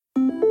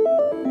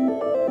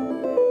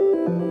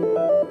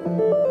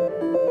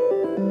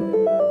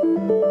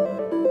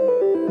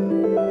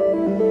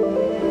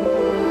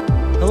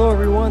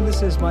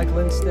This is Mike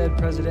Lindstedt,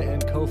 president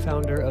and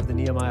co-founder of the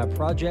Nehemiah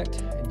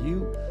Project, and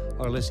you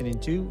are listening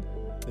to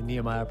the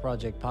Nehemiah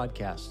Project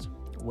podcast,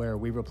 where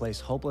we replace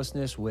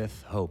hopelessness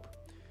with hope.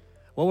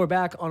 Well, we're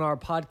back on our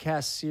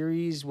podcast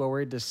series where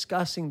we're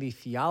discussing the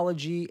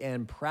theology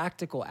and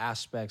practical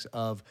aspects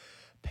of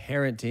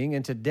parenting,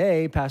 and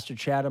today, Pastor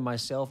Chad and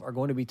myself are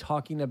going to be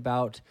talking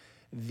about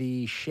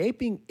the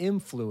shaping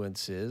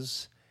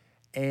influences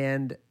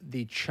and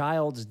the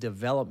child's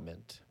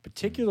development,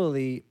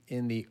 particularly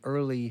in the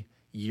early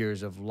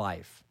years of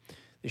life.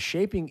 The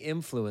shaping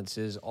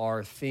influences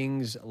are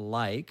things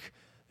like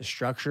the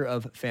structure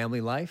of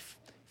family life,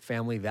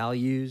 family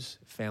values,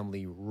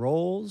 family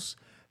roles,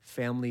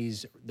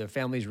 the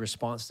family's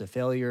response to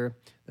failure,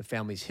 the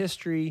family's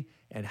history,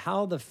 and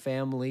how the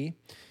family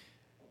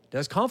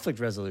does conflict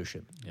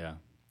resolution. Yeah.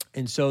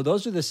 And so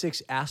those are the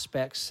 6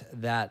 aspects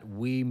that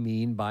we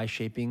mean by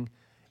shaping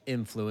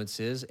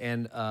influences.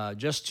 And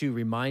just to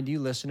remind you,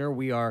 listener,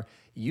 we are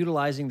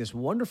utilizing this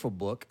wonderful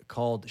book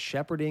called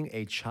Shepherding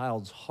a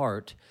Child's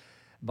Heart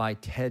by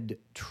Ted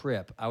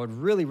Tripp. I would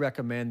really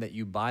recommend that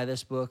you buy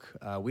this book.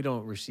 We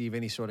don't receive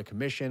any sort of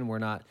commission. We're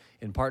not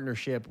in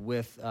partnership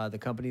with the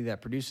company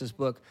that produced this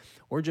book.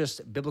 We're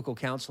just biblical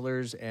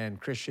counselors and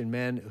Christian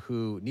men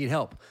who need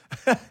help.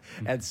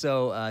 And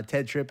so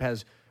Ted Tripp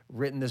has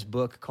written this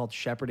book called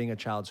Shepherding a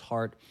Child's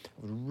Heart.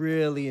 I would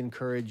really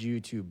encourage you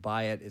to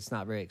buy it. It's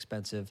not very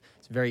expensive.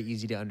 It's very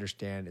easy to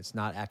understand. It's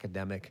not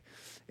academic.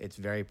 It's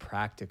very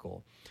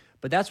practical.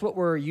 But that's what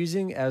we're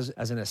using as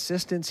an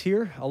assistance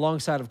here,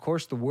 alongside, of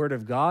course, the Word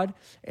of God.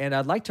 And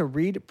I'd like to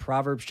read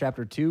Proverbs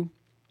chapter 2,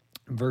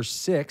 verse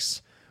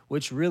 6,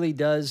 which really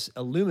does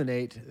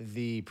illuminate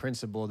the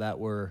principle that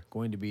we're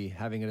going to be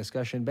having a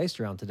discussion based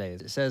around today.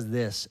 It says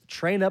this: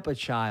 train up a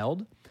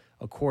child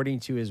according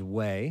to his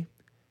way.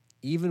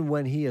 Even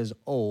when he is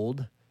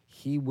old,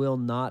 he will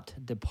not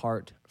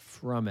depart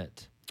from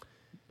it.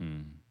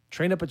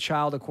 Train up a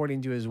child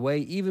according to his way.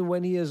 Even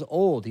when he is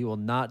old, he will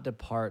not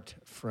depart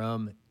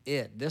from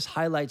it. This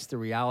highlights the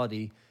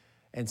reality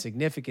and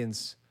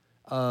significance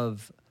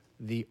of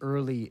the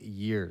early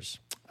years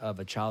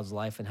of a child's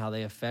life and how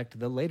they affect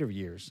the later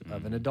years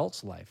of an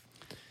adult's life.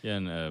 Yeah,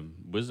 and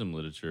wisdom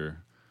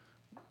literature,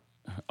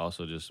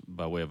 also just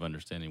by way of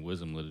understanding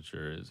wisdom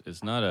literature,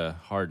 it's not a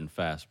hard and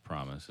fast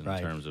promise in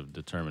terms of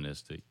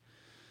deterministic.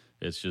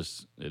 It's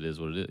just, it is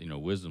what it is. You know,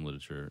 wisdom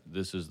literature,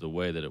 this is the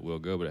way that it will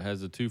go, but it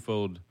has a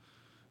twofold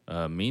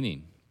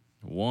meaning.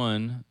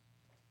 One,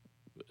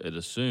 it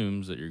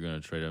assumes that you're going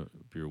to trade up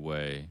your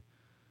way,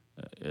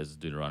 as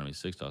Deuteronomy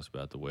 6 talks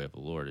about, the way of the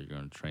Lord. You're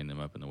going to train them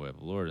up in the way of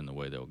the Lord, and the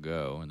way they'll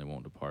go, and they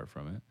won't depart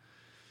from it.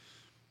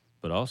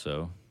 But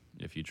also,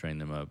 if you train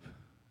them up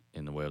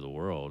in the way of the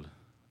world,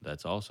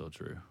 that's also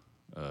true.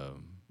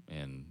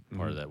 And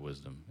part of that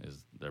wisdom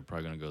is they're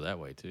probably going to go that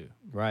way too.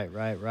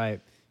 Right.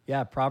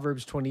 Yeah,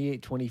 Proverbs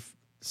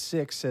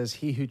 28:26 says,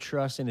 "He who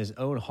trusts in his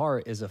own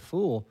heart is a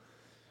fool,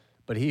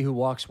 but he who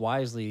walks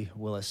wisely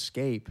will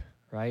escape,"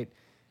 right?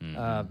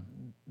 The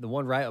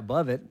one right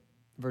above it,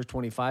 verse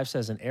 25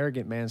 says, "An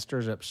arrogant man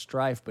stirs up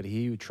strife, but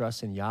he who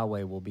trusts in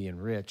Yahweh will be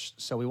enriched."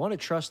 So we want to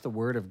trust the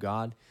word of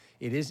God.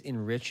 It is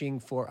enriching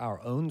for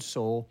our own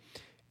soul.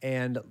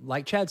 And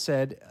like Chad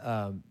said,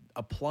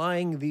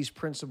 applying these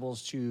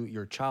principles to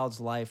your child's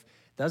life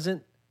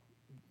doesn't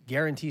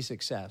guarantee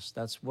success.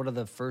 That's one of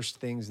the first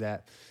things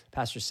that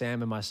Pastor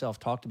Sam and myself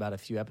talked about a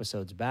few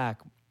episodes back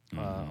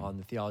on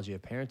the theology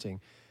of parenting.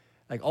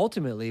 Like,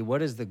 ultimately,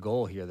 what is the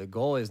goal here? The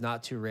goal is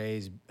not to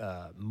raise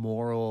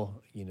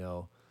moral,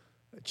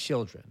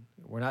 children.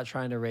 We're not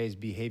trying to raise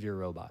behavior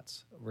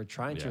robots. We're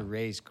trying to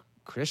raise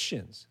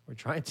Christians. We're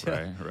trying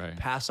to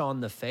pass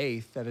on the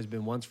faith that has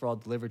been once for all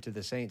delivered to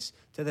the saints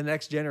to the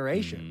next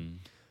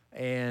generation.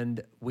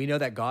 And we know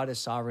that God is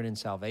sovereign in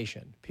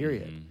salvation,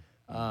 period.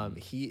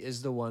 He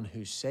is the one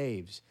who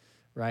saves,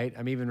 right?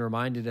 I'm even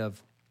reminded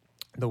of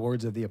the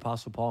words of the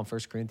Apostle Paul in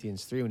 1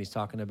 Corinthians 3 when he's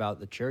talking about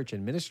the church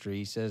and ministry.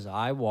 He says,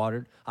 I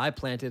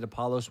planted,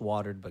 Apollos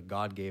watered, but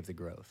God gave the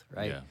growth,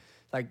 right?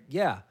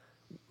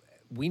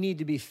 We need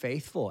to be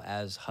faithful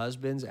as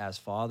husbands, as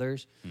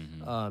fathers,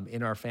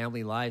 in our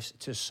family lives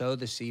to sow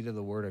the seed of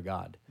the Word of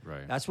God.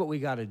 Right. That's what we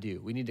got to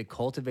do. We need to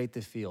cultivate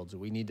the fields.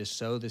 We need to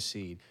sow the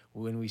seed.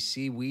 When we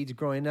see weeds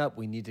growing up,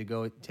 we need to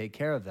go take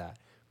care of that,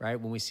 right?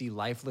 When we see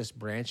lifeless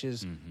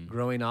branches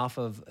growing off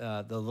of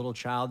the little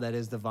child that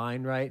is the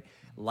vine, right?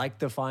 Like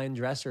the vine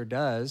dresser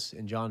does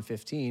in John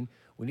 15,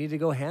 we need to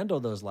go handle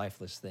those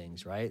lifeless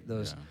things, right?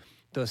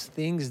 Those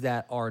things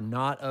that are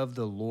not of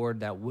the Lord,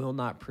 that will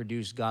not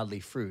produce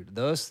godly fruit,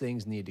 those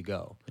things need to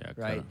go,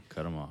 right?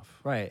 Cut them off.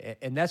 Right,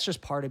 and that's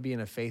just part of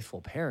being a faithful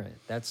parent.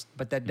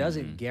 But that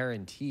doesn't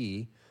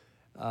guarantee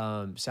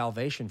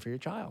salvation for your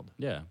child.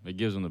 Yeah, it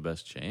gives them the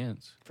best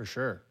chance. For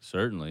sure.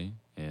 Certainly,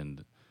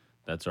 and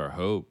that's our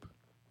hope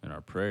and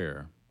our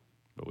prayer.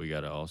 But we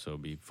got to also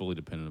be fully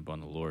dependent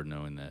upon the Lord,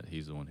 knowing that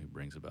He's the one who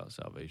brings about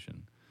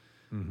salvation.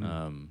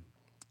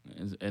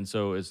 And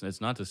so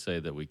it's not to say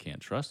that we can't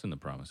trust in the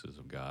promises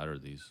of God or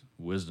these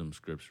wisdom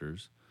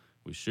scriptures.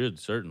 We should,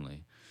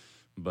 certainly.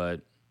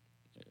 But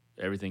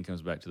everything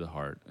comes back to the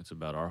heart. It's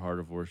about our heart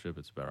of worship.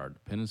 It's about our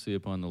dependency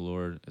upon the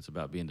Lord. It's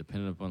about being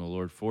dependent upon the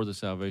Lord for the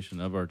salvation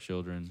of our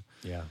children.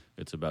 Yeah.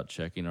 It's about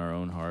checking our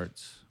own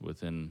hearts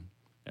within,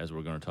 as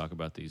we're going to talk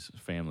about these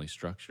family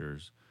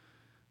structures.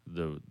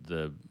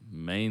 The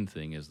main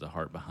thing is the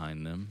heart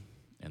behind them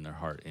and their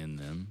heart in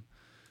them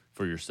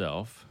for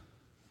yourself,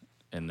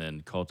 and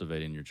then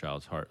cultivating your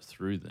child's heart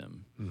through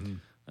them. Mm-hmm.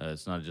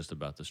 It's not just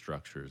about the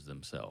structures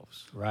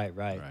themselves. Right.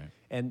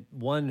 And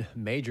one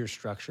major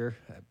structure,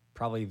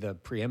 probably the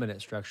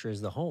preeminent structure,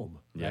 is the home,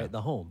 right?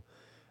 The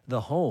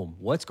home.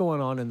 What's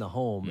going on in the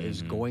home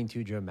is going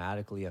to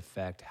dramatically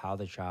affect how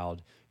the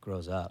child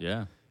grows up.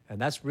 Yeah.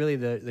 And that's really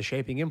the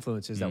shaping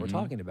influences that we're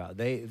talking about.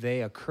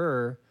 They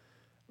occur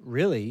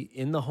really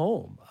in the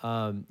home.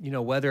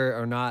 Whether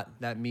or not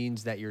that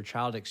means that your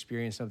child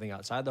experienced something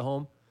outside the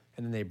home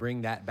and then they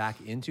bring that back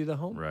into the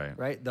home.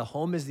 Right. The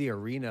home is the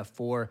arena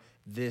for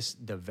this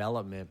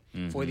development,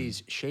 for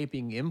these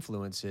shaping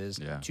influences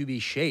to be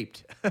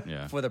shaped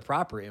for the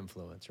proper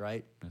influence,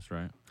 right? That's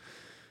right.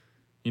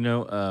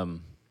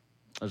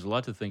 There's a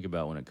lot to think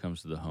about when it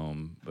comes to the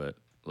home, but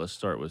let's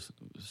start with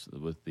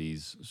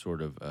these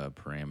sort of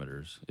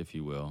parameters, if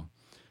you will.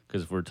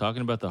 Because if we're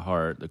talking about the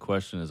heart, the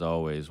question is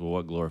always, well,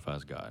 what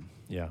glorifies God?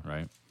 Yeah.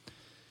 Right?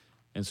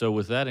 And so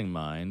with that in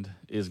mind,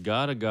 is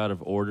God a God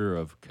of order or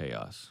of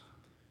chaos?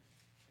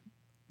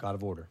 God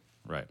of order.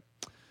 Right.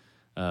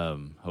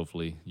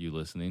 Hopefully you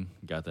listening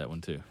got that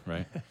one too,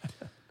 right?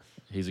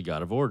 He's a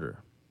God of order.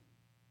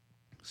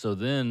 So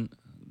then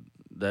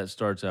that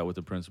starts out with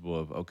the principle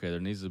of, okay, there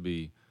needs to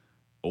be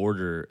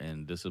order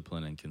and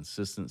discipline and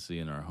consistency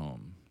in our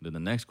home. Then the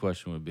next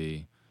question would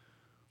be,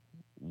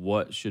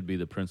 what should be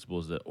the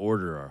principles that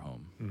order our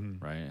home,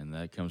 right? And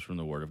that comes from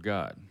the Word of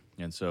God.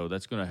 And so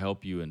that's going to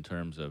help you in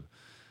terms of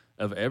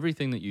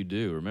everything that you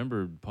do.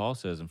 Remember, Paul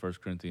says in 1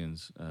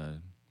 Corinthians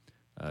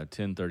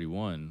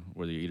 10:31,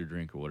 whether you eat or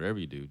drink or whatever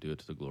you do it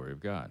to the glory of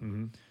God.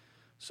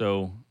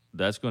 So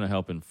that's going to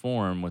help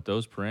inform with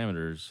those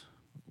parameters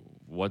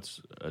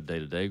what's a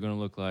day-to-day going to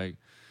look like,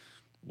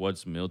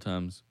 what's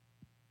mealtimes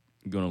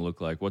going to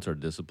look like, what's our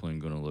discipline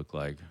going to look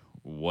like,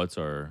 what's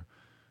going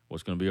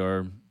to be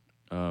our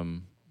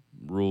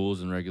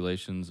rules and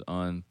regulations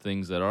on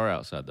things that are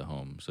outside the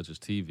home, such as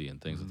TV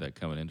and things like that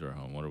coming into our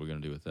home. What are we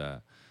going to do with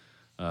that?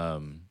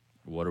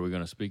 What are we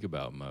going to speak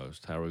about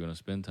most? How are we going to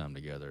spend time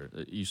together?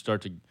 You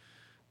start to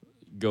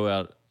go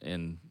out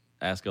and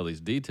ask all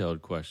these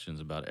detailed questions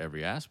about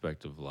every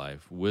aspect of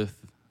life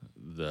with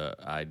the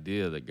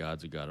idea that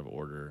God's a God of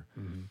order,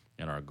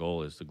 and our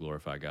goal is to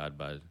glorify God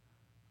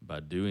by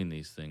doing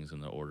these things in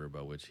the order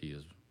by which He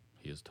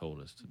has told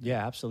us to do.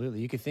 Yeah,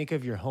 absolutely. You could think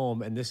of your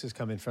home, and this is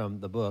coming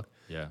from the book.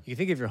 Yeah. You can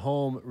think of your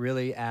home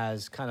really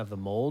as kind of the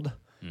mold,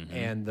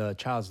 and the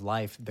child's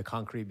life, the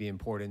concrete being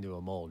poured into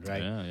a mold,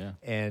 right? Yeah.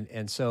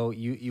 And so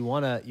you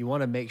want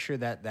to make sure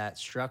that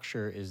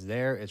structure is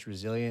there, it's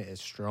resilient,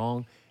 it's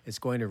strong, it's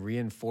going to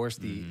reinforce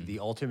the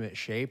ultimate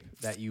shape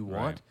that you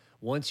want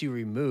once you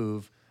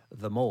remove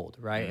the mold,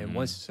 right? And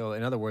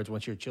in other words,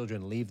 once your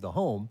children leave the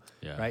home,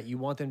 right, you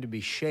want them to be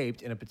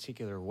shaped in a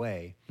particular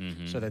way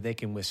so that they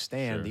can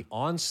withstand the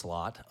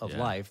onslaught of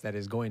life that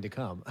is going to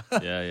come.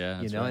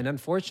 Yeah. And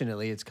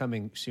unfortunately, it's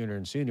coming sooner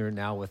and sooner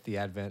now with the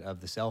advent of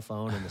the cell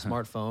phone and the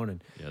smartphone.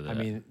 And I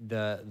mean,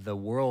 the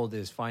world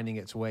is finding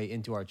its way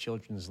into our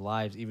children's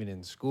lives, even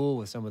in school,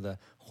 with some of the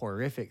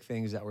horrific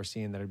things that we're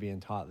seeing that are being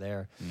taught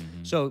there.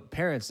 So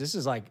parents, this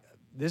is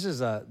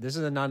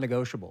a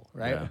non-negotiable,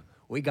 right? Yeah.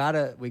 We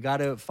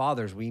gotta,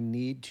 fathers, we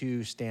need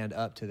to stand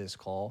up to this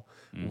call.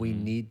 We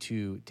need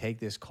to take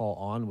this call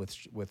on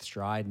with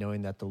stride,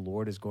 knowing that the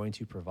Lord is going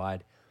to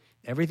provide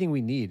everything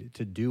we need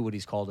to do what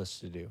He's called us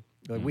to do.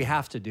 Like, we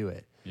have to do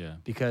it. Yeah.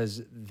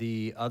 Because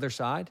the other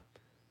side,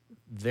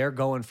 they're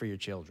going for your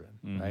children,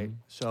 right?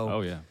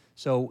 So,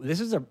 So this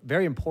is a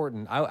very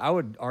important, I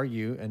would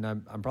argue, and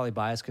I'm probably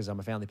biased because I'm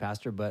a family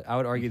pastor, but I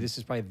would argue this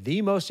is probably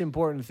the most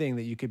important thing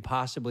that you could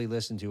possibly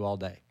listen to all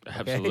day.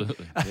 Okay?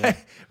 Absolutely. Yeah.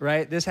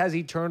 Right? This has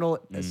eternal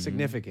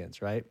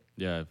significance, right?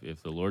 Yeah,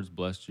 if the Lord's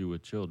blessed you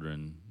with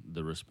children,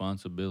 the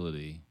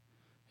responsibility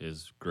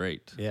is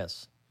great.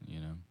 Yes. You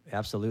know,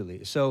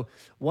 absolutely. So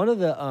one of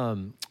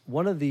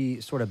the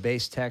sort of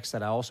base texts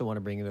that I also want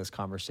to bring into this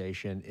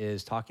conversation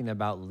is talking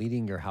about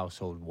leading your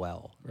household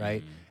well,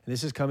 right? And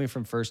this is coming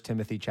from 1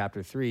 Timothy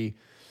chapter 3,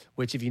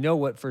 which, if you know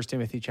what 1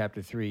 Timothy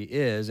chapter 3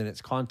 is in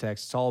its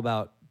context, it's all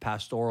about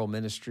pastoral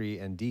ministry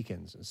and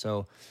deacons. And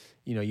so,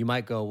 you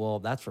might go, well,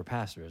 that's for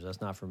pastors.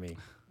 That's not for me.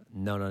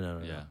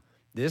 No. Yeah.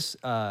 This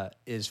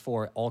is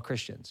for all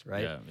Christians,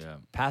 right? Yeah.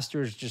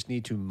 Pastors just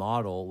need to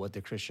model what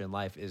the Christian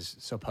life is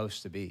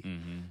supposed to be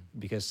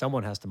because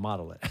someone has to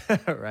model it,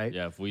 right?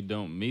 Yeah, if we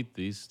don't meet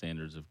these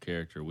standards of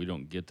character, we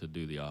don't get to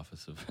do the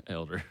office of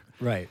elder.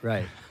 Right.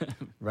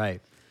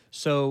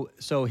 So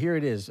here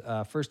it is,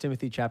 1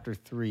 Timothy chapter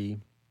 3.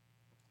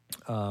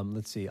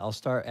 Let's see. I'll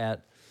start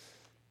at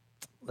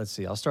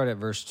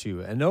verse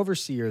 2. An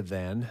overseer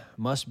then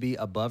must be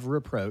above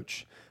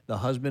reproach, the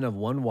husband of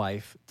one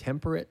wife,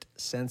 temperate,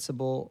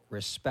 sensible,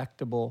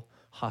 respectable,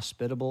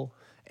 hospitable,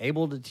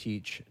 able to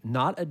teach,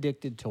 not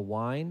addicted to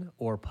wine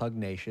or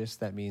pugnacious,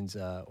 that means,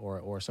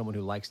 or someone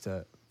who likes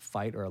to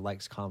fight or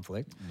likes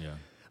conflict,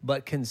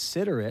 but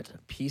considerate,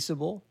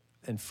 peaceable,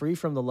 and free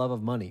from the love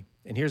of money.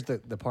 And here's the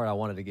part I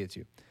wanted to get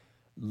to.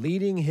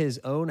 Leading his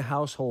own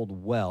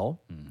household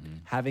well,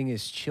 having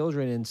his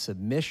children in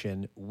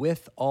submission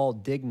with all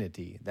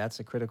dignity. That's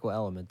a critical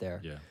element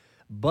there. Yeah.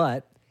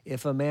 But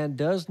if a man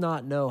does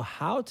not know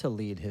how to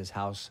lead his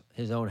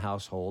own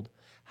household,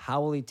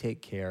 how will he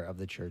take care of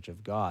the church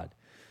of God?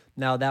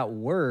 Now, that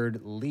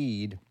word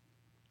lead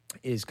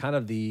is kind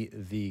of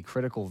the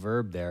critical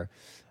verb there.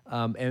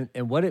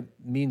 And what it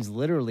means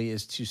literally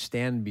is to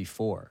stand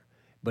before.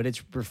 But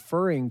it's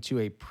referring to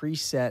a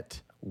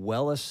preset,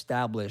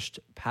 well-established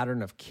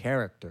pattern of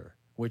character,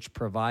 which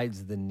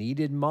provides the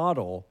needed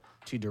model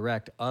to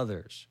direct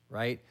others,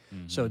 right?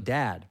 So,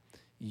 Dad,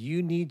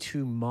 you need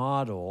to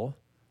model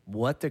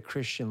what the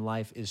Christian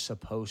life is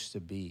supposed to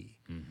be,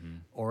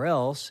 or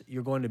else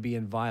you're going to be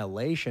in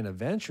violation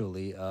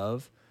eventually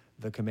of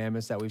the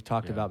commandments that we've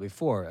talked about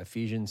before,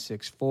 Ephesians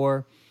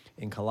 6:4,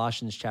 in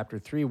Colossians chapter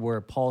 3,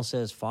 where Paul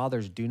says,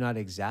 fathers, do not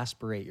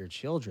exasperate your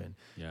children.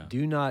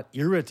 Do not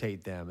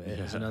irritate them,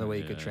 is another way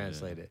you could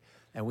translate it.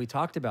 And we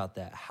talked about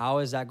that. How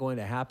is that going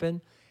to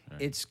happen?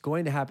 Right. It's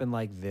going to happen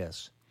like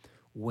this.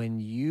 When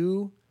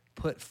you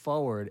put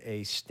forward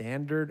a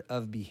standard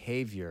of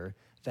behavior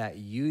that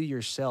you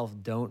yourself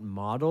don't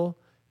model,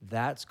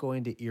 that's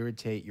going to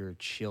irritate your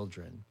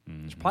children.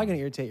 It's probably going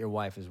to irritate your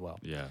wife as well.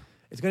 Yeah.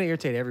 It's going to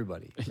irritate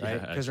everybody, right?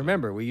 Because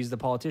remember, we use the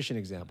politician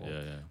example.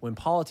 When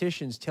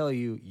politicians tell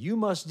you, you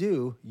must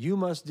do,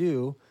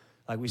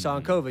 like we saw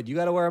in COVID, you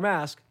got to wear a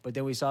mask, but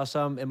then we saw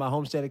some in my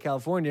home state of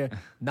California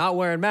not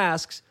wearing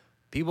masks,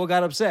 people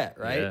got upset,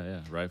 right? Yeah,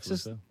 rightfully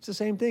so. It's the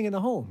same thing in the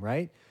home,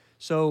 right?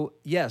 So,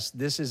 yes,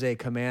 this is a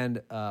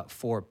command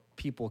for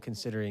people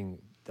considering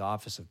the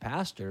office of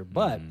pastor,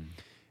 but,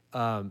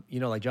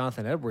 like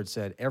Jonathan Edwards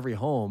said, every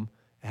home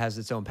has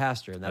its own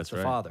pastor, and that's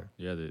the father.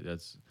 Yeah,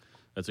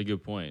 that's a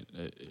good point.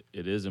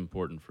 It is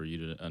important for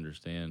you to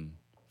understand,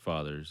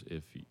 fathers,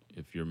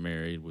 if you're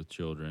married with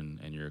children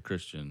and you're a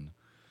Christian,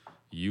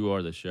 you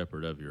are the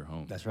shepherd of your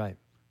home. That's right.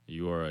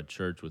 You are a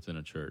church within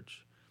a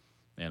church.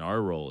 And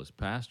our role as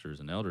pastors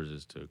and elders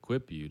is to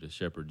equip you, to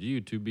shepherd you,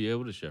 to be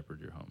able to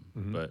shepherd your home.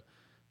 But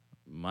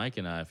Mike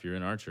and I, if you're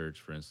in our church,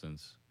 for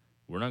instance,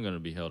 we're not going to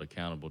be held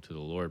accountable to the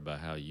Lord by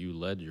how you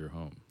led your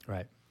home.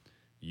 Right.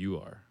 You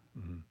are.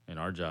 And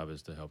our job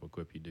is to help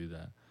equip you do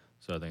that.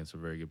 So I think it's a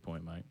very good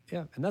point, Mike.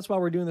 Yeah, and that's why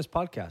we're doing this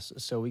podcast,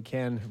 so we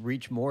can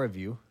reach more of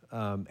you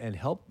and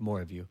help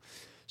more of you.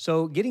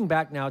 So getting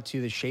back now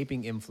to the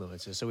shaping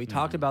influences. So we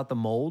talked about the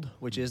mold,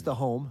 which is the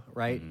home,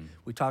 right?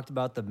 We talked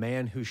about the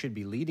man who should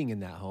be leading in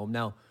that home.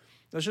 Now,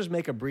 let's just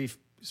make a brief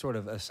sort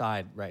of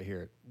aside right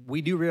here.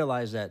 We do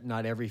realize that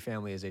not every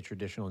family is a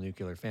traditional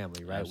nuclear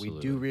family, right? Absolutely,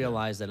 we do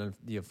realize that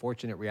the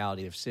unfortunate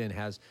reality of sin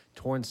has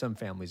torn some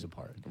families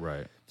apart.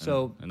 Right.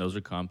 So, and those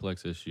are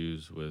complex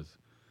issues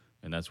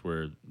and that's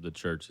where the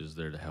church is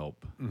there to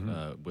help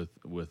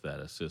with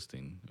that,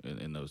 assisting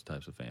in those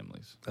types of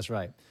families. That's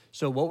right.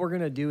 So what we're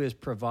going to do is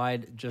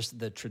provide just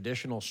the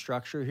traditional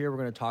structure here. We're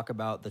going to talk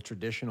about the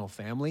traditional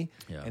family,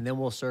 and then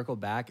we'll circle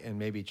back, and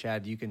maybe,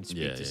 Chad, you can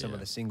speak to some of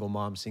the single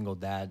mom, single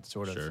dad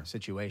sort of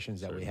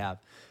situations that we have.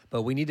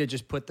 But we need to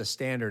just put the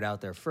standard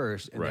out there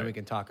first, and then we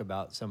can talk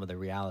about some of the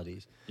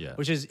realities,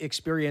 which is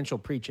experiential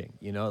preaching.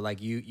 Like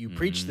you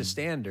preach the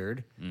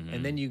standard,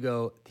 and then you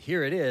go,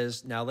 here it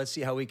is. Now let's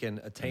see how we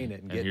can attain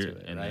it and get to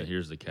it. And then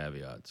here's the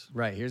caveats.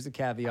 Right. Here's the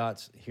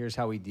caveats. Here's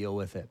how we deal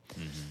with it.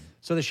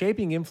 So the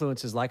shaping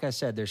influences, like I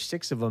said, there's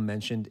 6 of them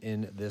mentioned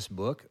in this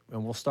book,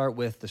 and we'll start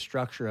with the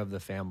structure of the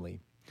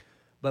family.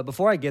 But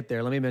before I get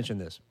there, let me mention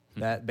this,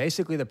 that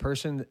basically the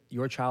person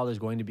your child is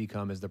going to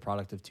become is the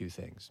product of 2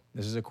 things.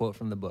 This is a quote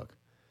from the book.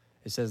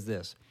 It says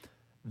this: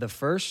 the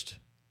first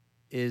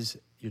is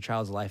your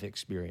child's life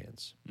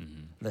experience.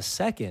 The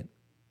second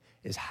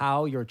is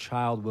how your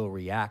child will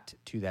react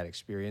to that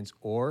experience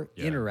or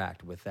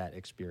interact with that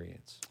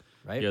experience,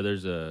 right? Yeah,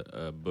 there's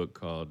a book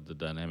called The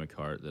Dynamic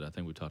Heart that I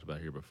think we talked about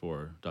here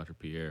before, Dr.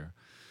 Pierre.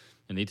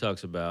 And he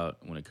talks about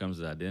when it comes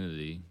to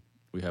identity,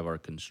 we have our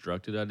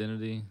constructed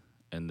identity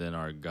and then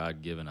our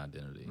God-given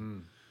identity.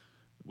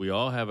 We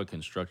all have a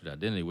constructed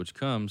identity, which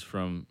comes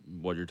from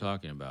what you're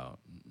talking about,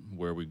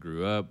 where we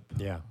grew up,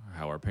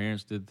 how our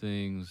parents did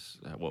things,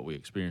 what we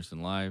experienced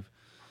in life.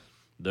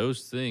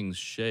 Those things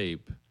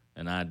shape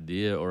an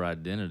idea or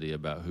identity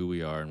about who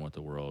we are and what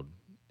the world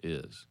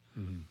is.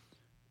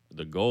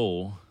 The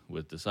goal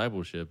with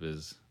discipleship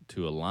is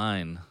to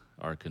align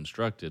our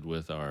constructed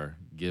with our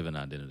given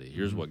identity.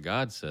 Here's what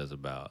God says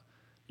about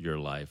your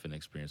life and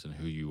experience and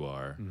who you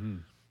are,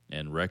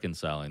 and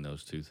reconciling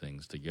those 2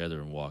 things together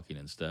and walking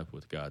in step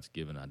with God's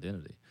given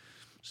identity.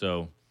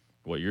 So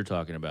what you're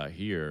talking about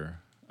here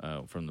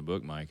from the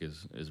book, Mike,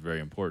 is very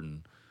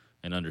important,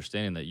 and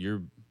understanding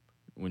that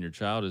when your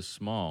child is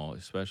small,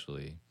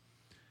 especially,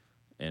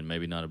 and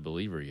maybe not a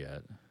believer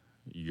yet,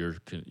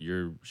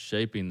 you're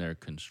shaping their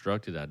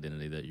constructed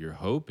identity that you're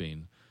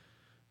hoping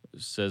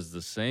says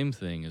the same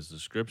thing as the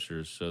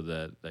Scriptures, so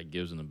that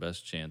gives them the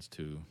best chance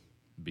to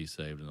be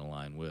saved and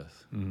align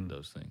with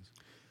those things.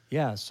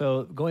 Yeah,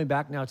 so going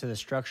back now to the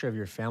structure of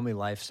your family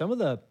life, some of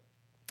the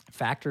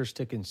factors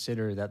to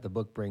consider that the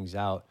book brings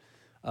out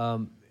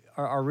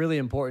are really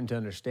important to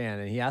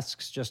understand. And he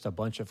asks just a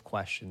bunch of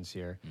questions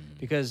here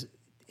because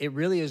it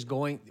really is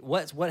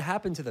what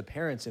happened to the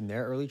parents in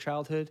their early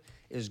childhood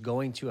is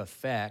going to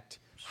affect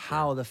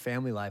how the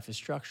family life is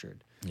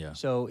structured. Yeah.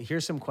 So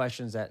here's some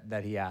questions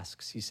that he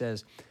asks. He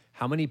says,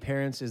 how many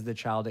parents is the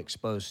child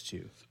exposed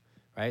to?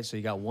 Right? So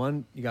you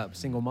got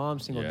single mom,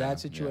 single dad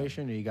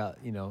situation, or you got,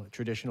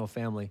 traditional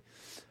family.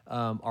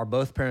 Are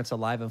both parents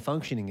alive and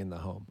functioning in the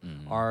home?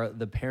 Are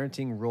the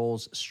parenting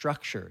roles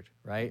structured,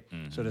 right?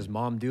 So does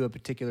mom do a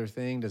particular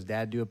thing? Does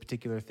dad do a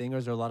particular thing? Or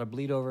is there a lot of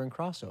bleed over and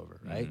crossover,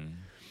 right?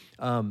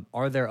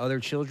 Are there other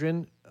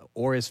children,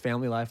 or is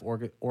family life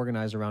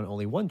organized around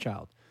only one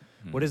child?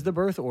 What is the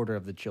birth order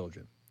of the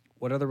children?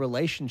 What are the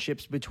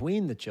relationships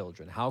between the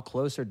children? How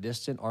close or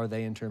distant are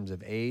they in terms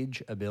of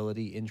age,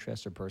 ability,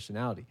 interest, or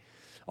personality?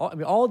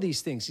 All of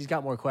these things, he's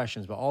got more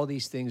questions, but all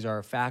these things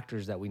are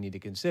factors that we need to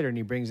consider. And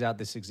he brings out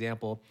this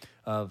example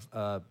of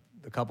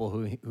the couple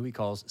who he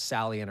calls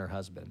Sally and her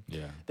husband.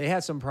 Yeah. They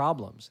had some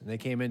problems, and they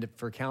came in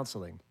for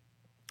counseling.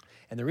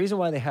 And the reason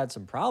why they had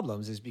some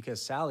problems is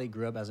because Sally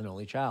grew up as an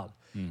only child.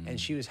 And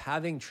she was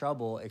having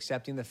trouble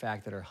accepting the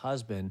fact that her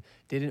husband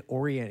didn't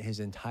orient his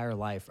entire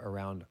life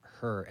around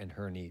her and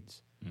her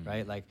needs,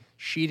 right? Like,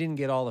 she didn't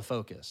get all the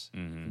focus,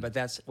 but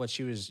that's what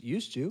she was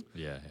used to.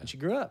 Yeah. And she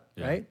grew up,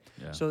 right?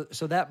 Yeah.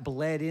 So that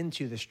bled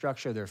into the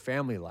structure of their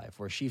family life,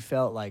 where she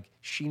felt like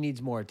she needs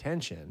more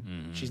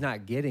attention. She's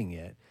not getting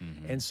it.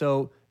 And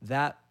so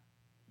that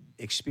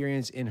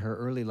experience in her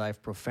early life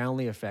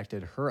profoundly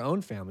affected her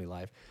own family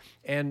life.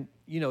 And,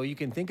 you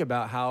can think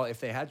about how if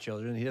they had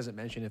children, he doesn't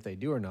mention if they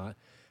do or not,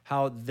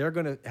 how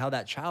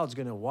that child's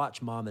going to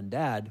watch mom and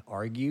dad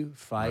argue,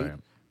 fight,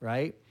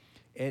 right?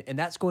 And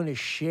that's going to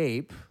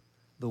shape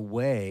the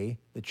way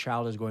the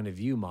child is going to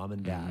view mom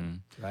and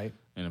dad, right?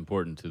 And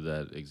important to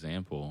that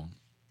example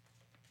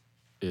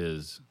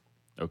is,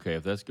 okay,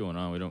 if that's going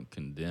on, we don't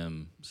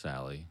condemn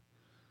Sally.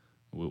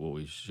 What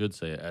we should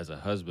say as a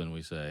husband,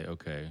 we say,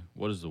 okay,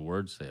 what does the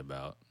word say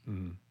about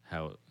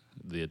how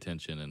the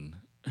attention and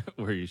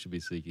where you should be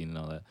seeking and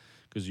all that?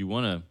 Because you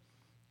want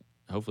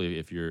to, hopefully,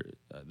 if you're,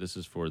 this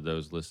is for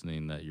those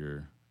listening that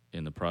you're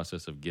in the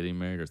process of getting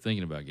married or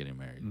thinking about getting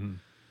married.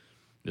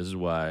 This is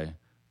why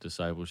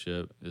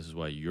discipleship, this is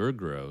why your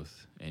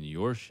growth and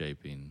your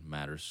shaping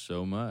matters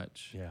so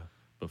much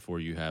before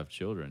you have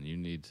children. You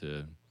need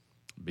to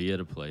be at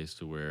a place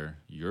to where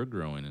you're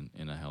growing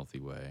in a healthy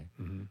way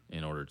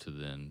in order to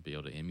then be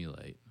able to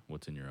emulate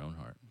what's in your own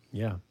heart.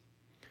 Yeah.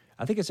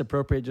 I think it's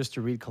appropriate just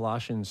to read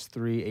Colossians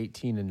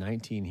 3:18 and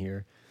 19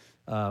 here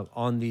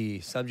on the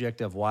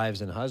subject of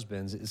wives and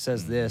husbands. It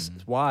says this,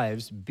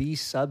 wives, be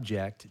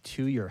subject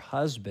to your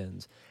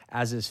husbands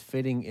as is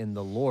fitting in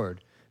the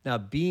Lord. Now,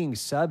 being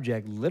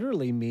subject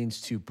literally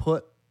means to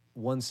put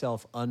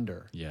oneself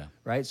under. Yeah.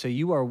 Right? So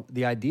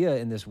the idea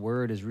in this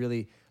word is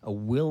really a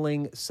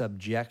willing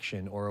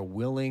subjection or a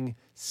willing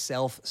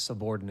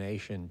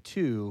self-subordination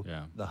to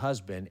the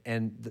husband.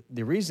 And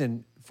the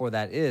reason for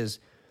that is,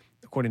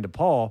 according to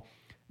Paul,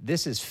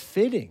 this is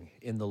fitting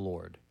in the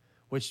Lord,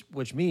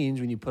 which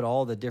means when you put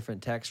all the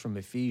different texts from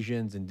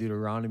Ephesians and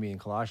Deuteronomy and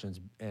Colossians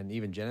and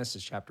even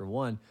Genesis chapter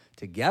 1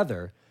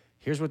 together,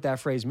 here's what that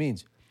phrase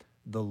means.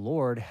 The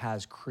Lord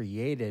has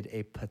created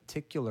a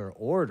particular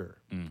order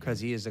because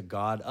he is a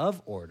God of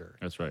order.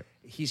 That's right.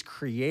 He's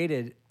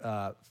created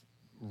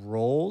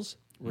roles,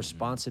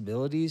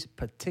 responsibilities,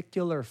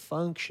 particular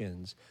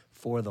functions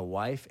for the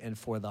wife and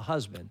for the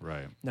husband.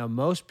 Right. Now,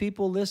 most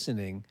people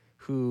listening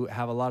who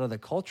have a lot of the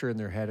culture in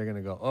their head are going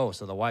to go, oh,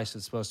 so the wife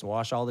is supposed to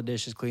wash all the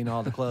dishes, clean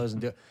all the clothes,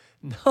 and do it.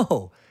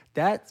 No,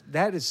 that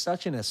is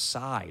such an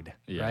aside,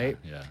 right?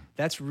 Yeah.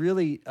 That's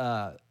really,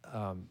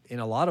 in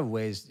a lot of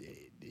ways,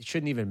 it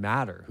shouldn't even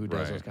matter who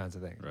does those kinds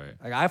of things. Right.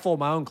 Like, I fold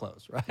my own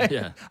clothes, right?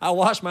 Yeah. I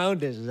wash my own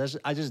dishes.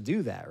 I just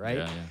do that, right?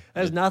 Yeah.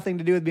 That has nothing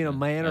to do with being a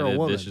man or a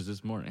woman. I did dishes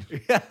this morning.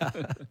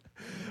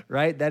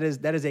 Right? That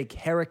is a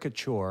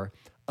caricature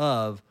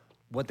of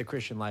what the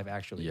Christian life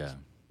actually is. Yeah.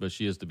 But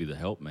she is to be the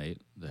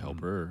helpmate, the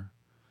helper.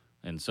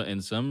 And so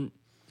in some,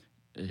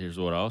 here's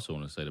what I also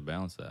want to say to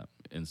balance that.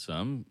 In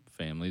some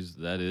families,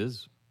 that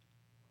is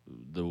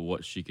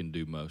what she can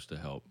do most to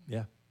help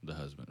the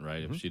husband,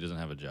 right? If she doesn't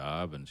have a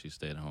job and she's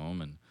staying at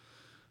home and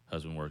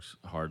husband works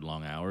hard,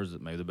 long hours,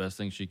 maybe the best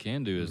thing she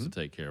can do is to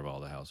take care of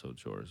all the household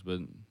chores. But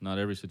not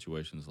every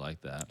situation is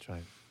like that. That's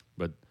right.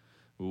 But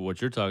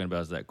what you're talking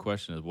about is that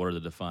question is, what are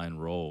the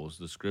defined roles?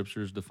 The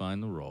scriptures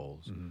define the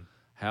roles.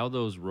 How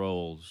those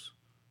roles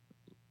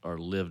are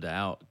lived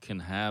out can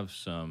have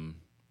some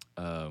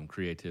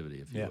creativity,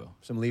 if you will,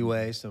 some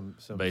leeway, some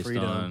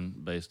freedom.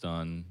 Based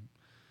on,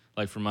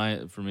 like for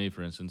me,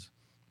 for instance,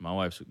 my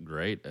wife's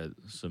great at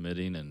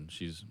submitting, and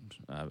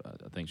I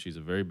think she's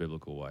a very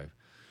biblical wife.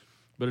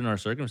 But in our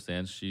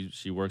circumstance,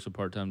 she works a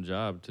part-time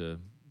job to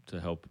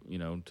help,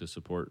 to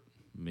support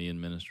me in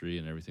ministry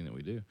and everything that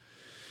we do.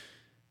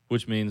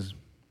 which means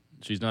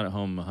she's not at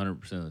home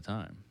 100% of the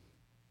time.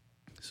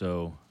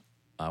 So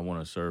I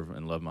want to serve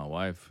and love my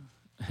wife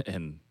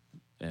and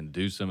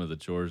do some of the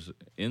chores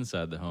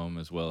inside the home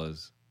as well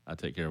as I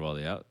take care of all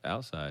the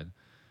outside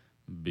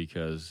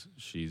because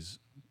she's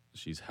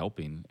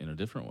helping in a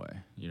different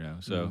way,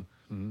 So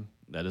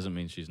that doesn't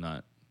mean she's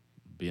not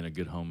being a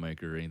good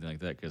homemaker or anything like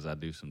that because I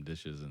do some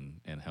dishes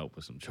and help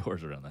with some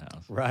chores around the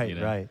house.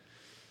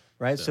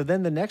 Right. So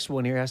then the next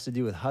one here has to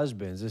do with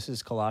husbands. This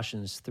is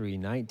Colossians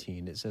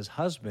 3:19. It says,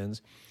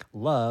 "Husbands,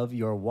 love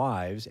your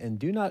wives and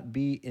do not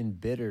be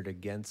embittered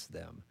against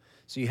them."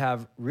 So you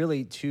have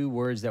really two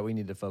words that we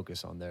need to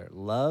focus on there,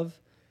 love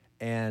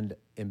and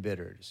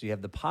embittered. So you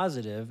have the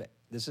positive.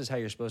 This is how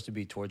you're supposed to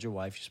be towards your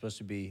wife. You're supposed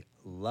to be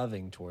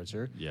loving towards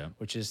her,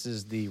 which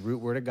is the root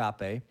word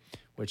agape,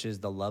 which is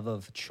the love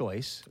of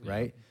choice,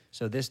 right?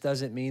 So this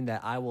doesn't mean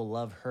that I will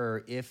love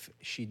her if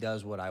she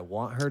does what I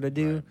want her to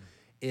do. Right.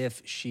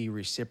 If she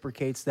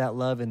reciprocates that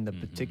love in the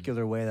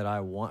particular way that I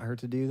want her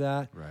to do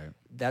that,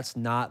 that's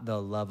not the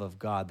love of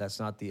God. That's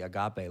not the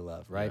agape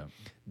love, right?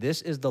 Yeah.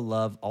 This is the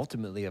love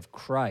ultimately of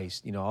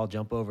Christ. I'll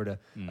jump over to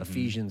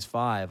Ephesians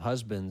 5.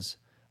 Husbands,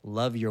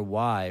 love your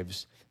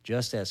wives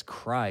just as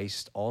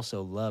Christ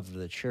also loved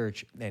the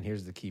church. And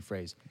here's the key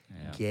phrase,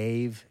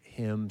 gave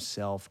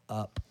himself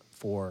up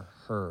for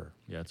her.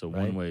 Yeah, it's a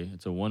one-way.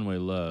 It's a one-way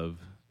love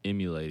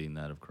emulating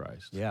that of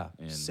Christ. Yeah,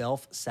 and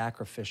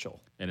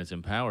self-sacrificial. And it's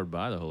empowered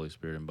by the Holy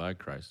Spirit and by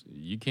Christ.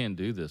 You can't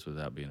do this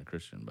without being a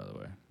Christian, by the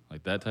way.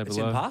 Like that type of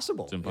love.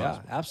 Impossible. It's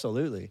impossible. Yeah,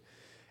 absolutely.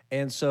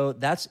 And so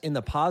that's in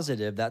the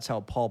positive. That's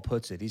how Paul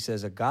puts it. He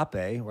says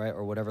agape, right,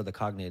 or whatever the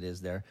cognate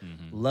is there.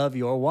 Love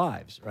your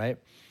wives, right?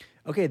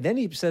 Okay, then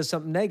he says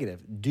something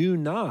negative. Do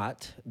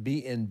not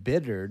be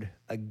embittered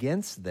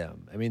against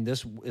them. I mean,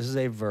 this is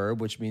a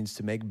verb, which means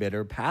to make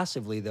bitter.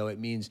 Passively, though, it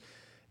means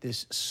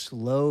this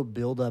slow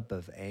buildup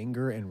of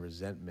anger and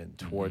resentment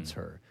towards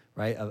her,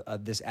 right?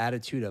 This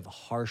attitude of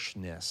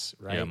harshness,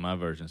 right? Yeah, my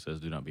version says,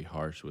 do not be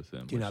harsh with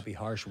them. Do not be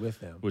harsh with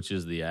them. Which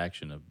is the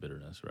action of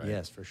bitterness, right?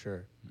 Yes, for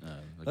sure.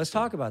 Let's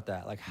talk about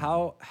that. Like,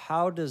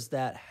 how does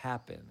that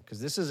happen? Because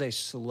this is a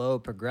slow,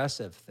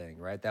 progressive thing,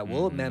 right? That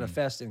will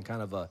manifest in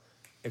kind of a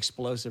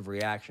explosive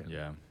reaction.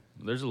 Yeah.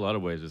 There's a lot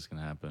of ways this can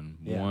happen.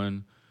 Yeah.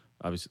 One,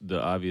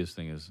 the obvious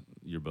thing is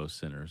you're both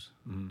sinners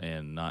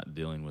and not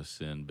dealing with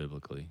sin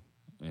biblically.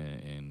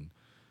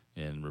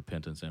 And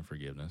repentance and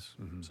forgiveness.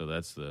 So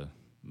that's the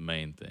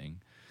main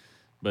thing.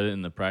 But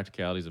in the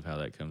practicalities of how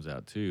that comes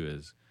out too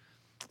is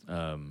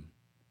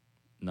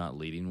not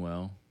leading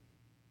well,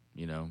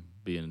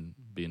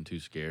 being too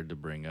scared to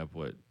bring up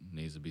what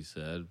needs to be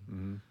said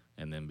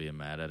and then being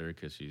mad at her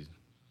because she's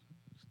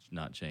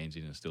not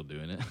changing and still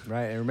doing it.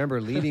 Right. And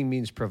remember, leading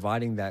means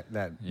providing that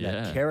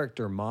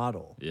character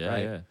model. Yeah,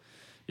 right?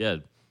 Yeah.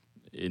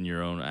 In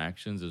your own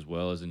actions as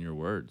well as in your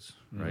words,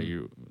 right?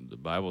 The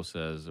Bible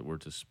says that we're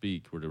to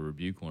speak, we're to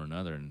rebuke one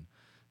another, and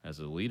as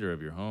a leader of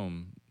your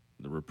home,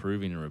 the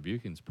reproving and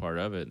rebuking is part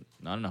of it,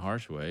 not in a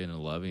harsh way, in a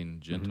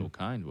loving, gentle,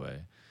 kind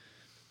way,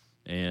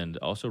 and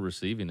also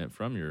receiving it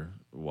from your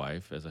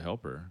wife as a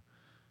helper.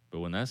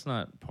 But when that's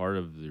not part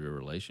of your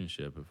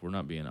relationship, if we're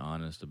not being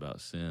honest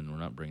about sin, we're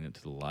not bringing it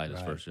to the light,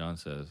 as 1 John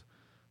says,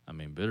 I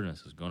mean,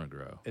 bitterness is going to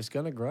grow. It's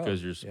going to grow.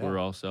 Because we're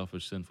all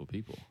selfish, sinful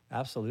people.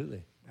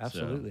 Absolutely.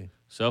 So,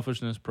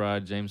 selfishness,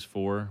 pride, James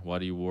 4, why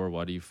do you war?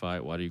 Why do you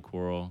fight? Why do you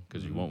quarrel?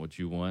 Because you want what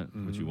you want,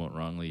 what you want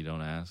wrongly, you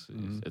don't ask.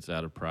 It's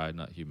out of pride,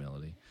 not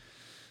humility.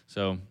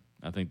 So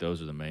I think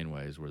those are the main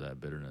ways where that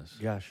bitterness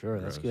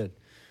grows. That's good.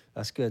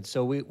 That's good.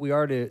 So we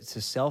are to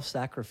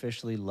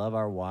self-sacrificially love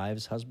our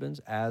wives, husbands,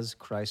 as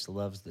Christ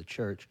loves the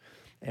church.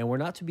 And we're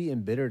not to be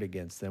embittered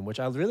against them, which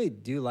I really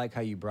do like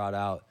how you brought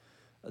out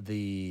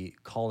the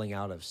calling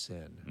out of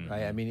sin,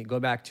 right? I mean,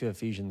 go back to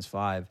Ephesians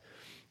 5.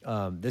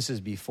 This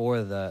is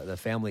before the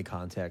family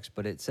context,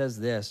 but it says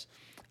this.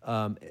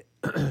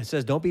 It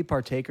says, don't be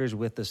partakers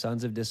with the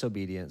sons of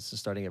disobedience,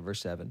 starting at verse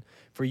 7.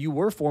 For you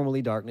were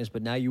formerly darkness,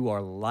 but now you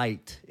are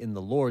light in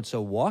the Lord,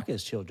 so walk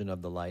as children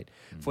of the light.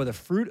 For the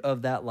fruit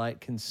of that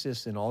light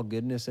consists in all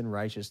goodness and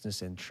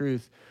righteousness and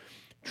truth,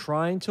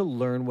 trying to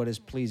learn what is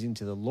pleasing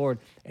to the Lord.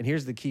 And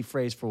here's the key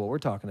phrase for what we're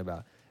talking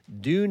about.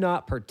 Do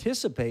not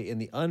participate in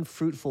the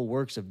unfruitful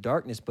works of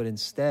darkness, but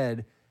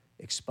instead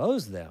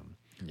expose them.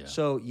 Yeah.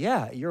 So,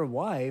 your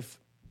wife,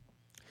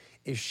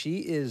 if she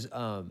is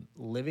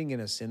living in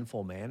a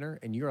sinful manner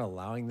and you're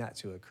allowing that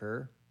to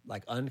occur,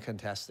 like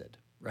uncontested,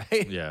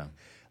 right? Yeah.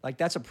 Like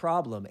that's a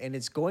problem. And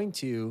it's going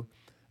to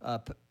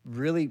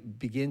really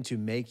begin to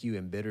make you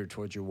embittered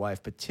towards your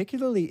wife,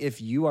 particularly if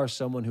you are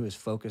someone who is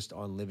focused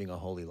on living a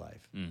holy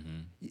life.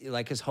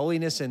 Like, because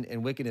holiness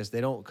and wickedness,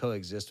 they don't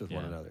coexist with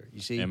one another. You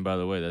see? And by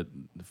the way,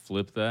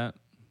 flip that,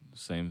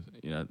 same,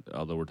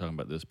 although we're talking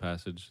about this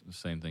passage, the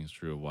same thing's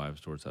true of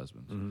wives towards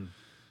husbands.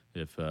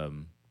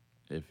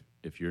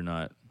 If you're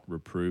not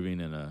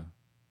reproving in a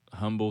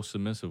humble,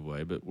 submissive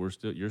way, but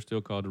you're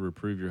still called to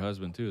reprove your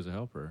husband too as a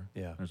helper.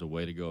 Yeah. There's a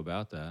way to go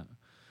about that.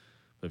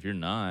 But if you're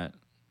not,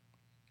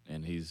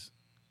 and he's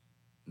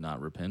not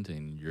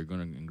repenting, you're going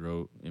to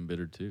grow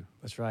embittered too.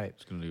 That's right.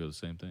 It's going to do the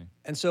same thing.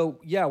 And so,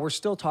 yeah, we're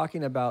still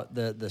talking about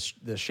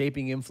the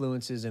shaping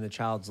influences in a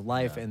child's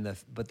life,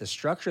 but the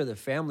structure of the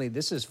family.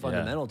 This is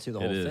fundamental to the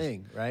whole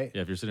thing, right?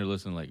 Yeah, if you're sitting there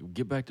listening, like,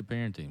 get back to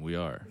parenting. We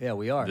are. Yeah,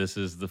 we are. This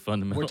is the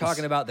fundamentals. We're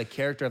talking about the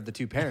character of the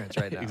two parents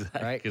right now,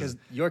 exactly, right? Because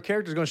your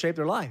character is going to shape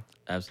their life.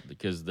 Absolutely,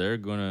 because they're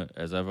going to,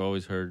 as I've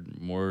always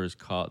heard, more is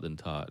caught than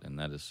taught, and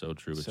that is so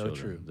true with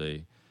children.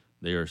 True.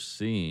 They are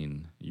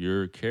seeing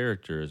your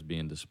character is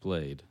being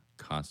displayed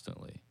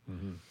constantly,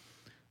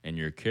 and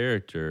your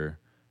character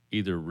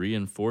either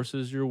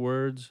reinforces your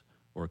words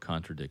or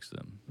contradicts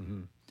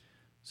them.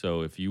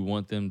 So if you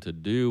want them to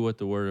do what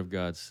the Word of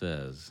God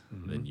says,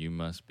 then you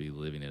must be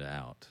living it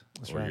out.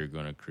 That's or right. you're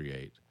going to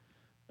create,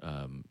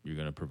 you're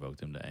going to provoke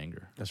them to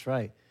anger. That's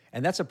right.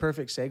 And that's a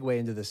perfect segue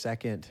into the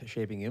second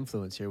shaping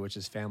influence here, which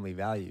is family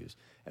values.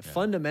 Yeah.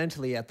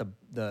 Fundamentally, at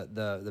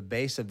the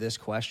base of this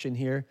question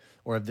here,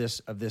 or of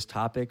this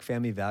topic,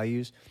 family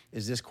values,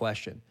 is this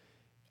question: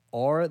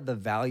 are the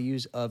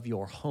values of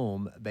your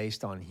home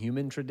based on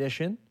human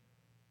tradition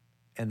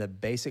and the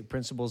basic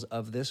principles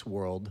of this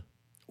world,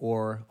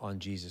 or on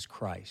Jesus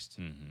Christ?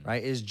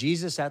 Right? Is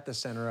Jesus at the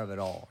center of it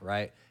all?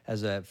 Right?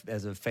 As a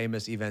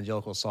famous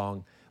evangelical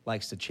song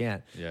likes to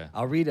chant. Yeah.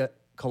 I'll read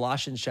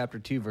Colossians chapter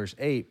 2, verse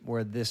 8,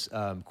 where this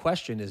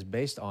question is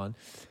based on.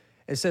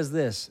 It says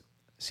this: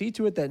 see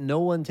to it that no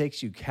one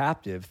takes you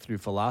captive through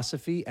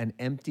philosophy and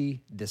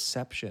empty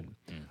deception,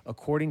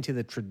 according to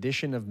the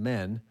tradition of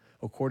men,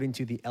 according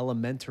to the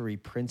elementary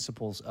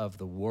principles of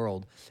the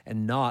world,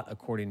 and not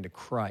according to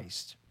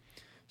Christ.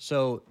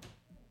 So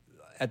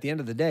at the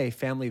end of the day,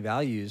 family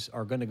values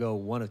are going to go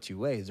one of two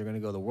ways. They're going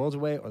to go the world's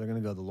way, or they're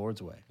going to go the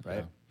Lord's way,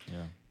 right?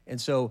 Yeah.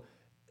 And so,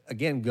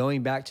 again,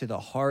 going back to the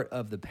heart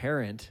of the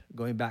parent,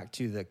 going back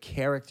to the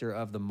character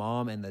of the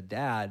mom and the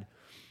dad,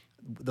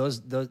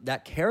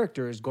 that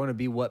character is going to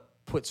be what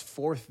puts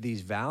forth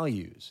these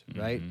values,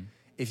 right?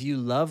 If you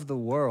love the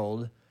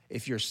world,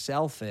 if you're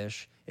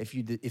selfish, if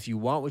you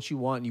want what you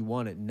want and you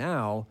want it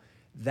now,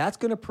 that's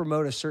going to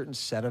promote a certain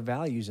set of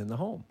values in the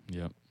home.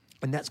 Yep.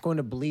 And that's going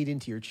to bleed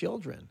into your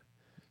children.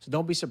 So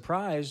don't be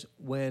surprised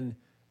when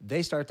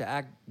they start to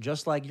act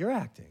just like you're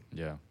acting.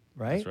 Yeah.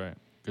 Right? That's right.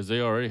 Because they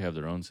already have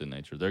their own sin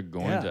nature. They're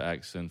going to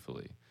act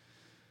sinfully.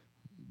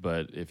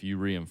 But if you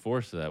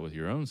reinforce that with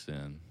your own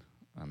sin,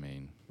 I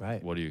mean,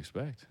 what do you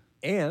expect?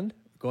 And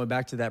going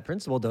back to that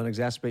principle, don't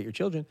exacerbate your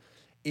children.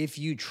 If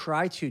you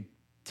try to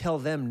tell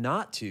them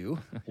not to,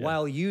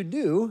 while you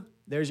do,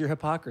 there's your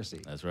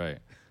hypocrisy. That's right.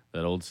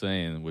 That old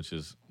saying, which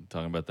is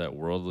talking about that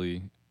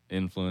worldly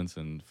influence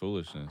and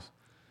foolishness.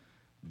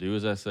 Do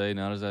as I say,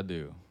 not as I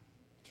do.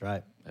 That's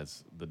right.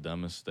 That's the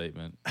dumbest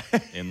statement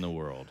in the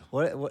world.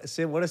 What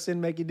does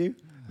sin make you do?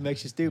 It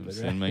makes you stupid,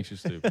 Sin makes you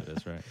stupid.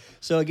 That's right.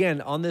 So again,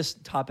 on this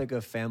topic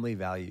of family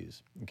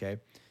values, okay,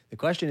 the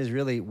question is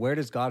really, where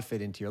does God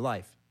fit into your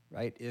life,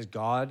 right? Is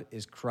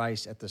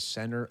Christ at the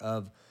center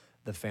of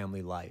the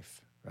family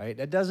life, right?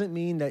 That doesn't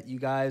mean that you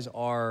guys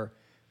are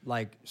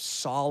like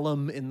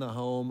solemn in the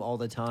home all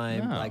the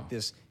time, like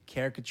this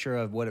caricature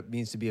of what it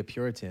means to be a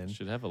Puritan. You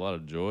should have a lot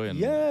of joy and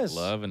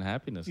love and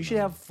happiness. You should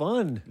have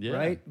fun,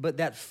 right? But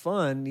that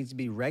fun needs to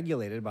be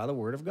regulated by the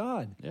Word of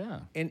God. Yeah.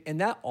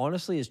 And that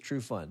honestly is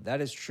true fun.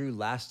 That is true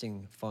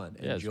lasting fun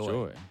and joy. It's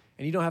joy.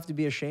 And you don't have to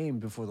be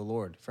ashamed before the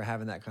Lord for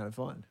having that kind of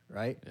fun,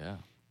 right? Yeah.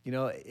 You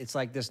know, it's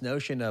like this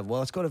notion of, well,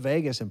 let's go to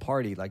Vegas and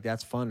party, like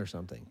that's fun or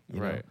something. You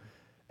know?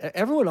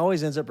 Everyone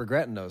always ends up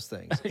regretting those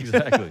things.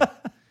 Exactly.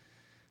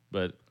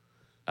 But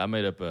I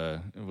made up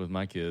with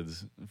my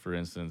kids, for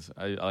instance,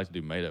 I like to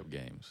do made-up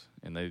games,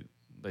 and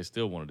they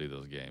still want to do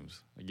those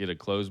games. I get a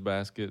clothes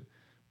basket,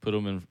 put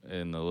them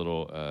in a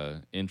little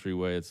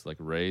entryway. It's like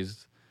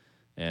raised,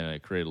 and I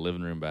create a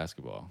living room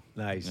basketball.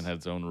 Nice. And had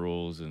its own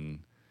rules, and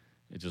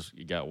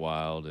it got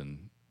wild,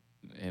 and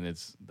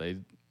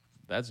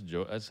that's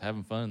joy. That's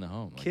having fun in the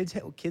home.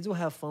 Like, kids will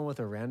have fun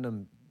with a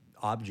random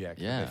object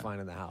that they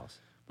find in the house.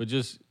 But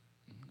just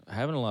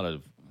having a lot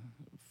of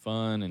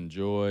fun and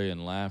joy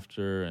and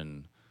laughter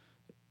and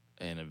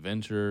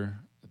adventure,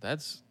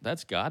 that's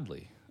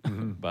godly,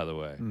 by the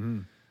way.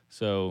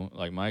 So,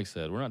 like Mike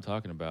said, we're not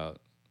talking about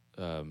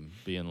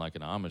being like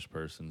an Amish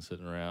person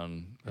sitting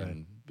around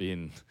and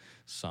being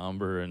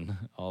somber and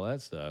all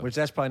that stuff. Which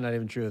that's probably not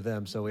even true of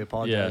them, so we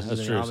apologize. Yeah,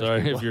 that's true.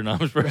 Sorry if you're an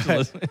Amish person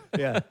listening.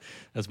 Yeah.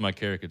 That's my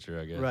caricature,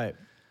 I guess. Right.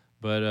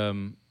 But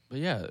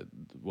yeah,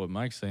 what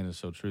Mike's saying is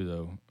so true,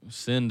 though.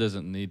 Sin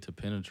doesn't need to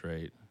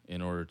penetrate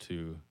in order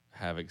to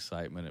have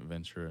excitement,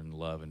 adventure, and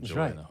love and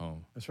joy in the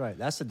home. That's right.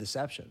 That's the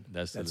deception.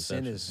 That's the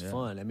deception. Sin is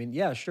fun. I mean,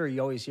 yeah, sure,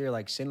 you always hear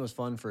like sin was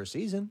fun for a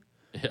season,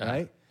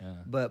 right? Yeah.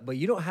 But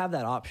you don't have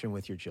that option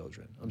with your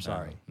children. I'm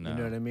sorry. No. You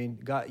know what I mean?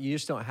 God, you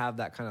just don't have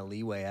that kind of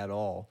leeway at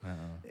all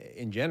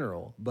in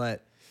general.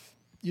 But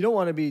you don't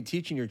want to be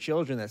teaching your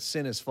children that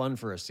sin is fun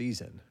for a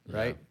season,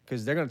 right?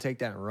 Because they're going to take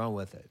that and run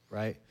with it,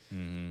 right?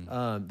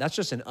 Mm-hmm. That's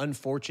just an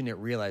unfortunate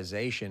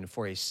realization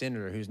for a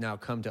sinner who's now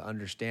come to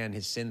understand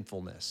his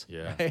sinfulness.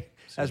 Yeah. Right?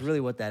 That's really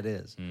what that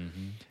is.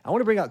 Mm-hmm. I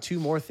want to bring out two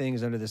more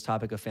things under this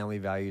topic of family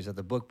values that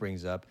the book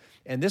brings up.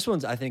 And this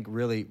one's, I think,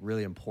 really,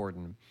 really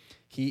important.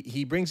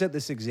 He brings up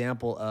this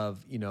example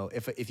of,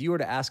 if you were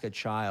to ask a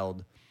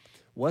child,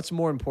 what's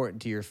more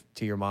important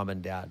to your mom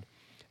and dad?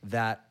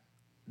 That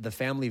the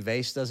family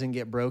vase doesn't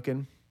get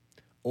broken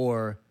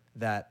or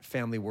that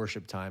family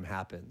worship time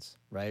happens,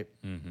 right?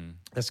 Mm-hmm.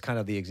 That's kind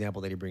of the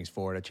example that he brings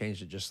forward. I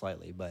changed it just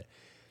slightly.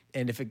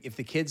 And if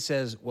the kid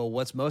says, well,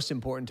 what's most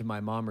important to my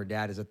mom or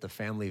dad is that the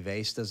family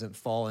vase doesn't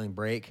fall and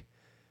break,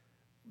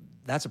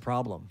 that's a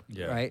problem,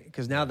 right?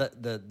 Because now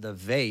the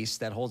vase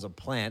that holds a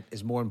plant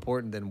is more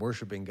important than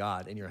worshiping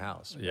God in your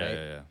house,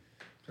 right?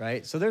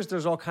 Right? So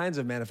there's all kinds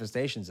of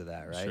manifestations of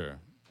that, right? Sure,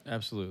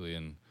 absolutely.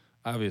 And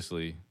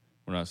obviously,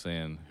 we're not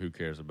saying who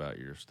cares about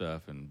your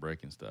stuff and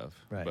breaking stuff,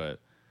 right.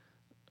 But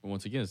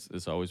once again,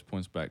 this always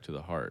points back to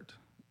the heart.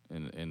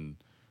 And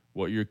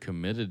what you're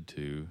committed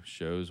to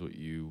shows what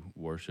you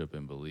worship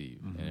and believe.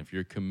 Mm-hmm. And if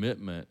your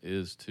commitment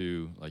is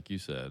to, like you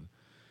said,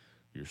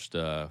 your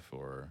stuff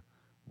or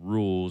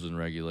rules and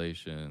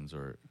regulations,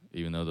 or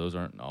even though those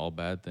aren't all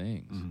bad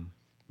things, mm-hmm.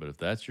 but if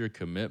that's your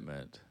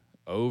commitment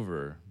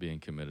over being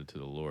committed to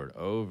the Lord,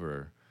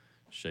 over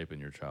shaping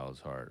your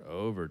child's heart,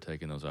 over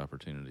taking those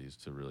opportunities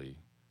to really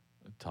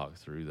talk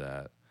through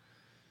that,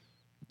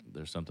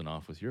 there's something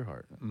off with your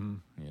heart, mm-hmm.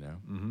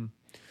 Mm-hmm.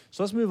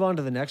 So let's move on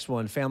to the next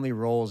one, family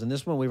roles. And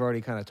this one we've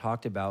already kind of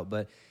talked about,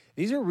 but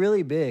these are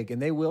really big,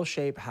 and they will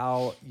shape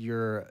how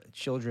your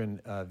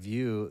children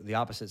view the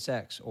opposite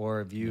sex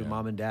or view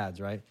mom and dads,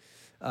 right?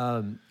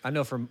 I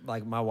know from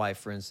like my wife,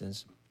 for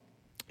instance,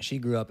 she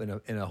grew up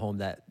in a home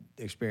that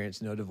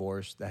experienced no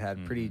divorce, that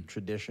had pretty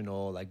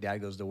traditional, like dad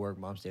goes to work,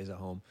 mom stays at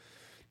home.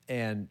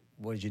 And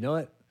did you know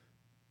it?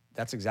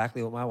 That's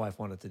exactly what my wife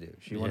wanted to do.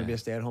 She wanted to be a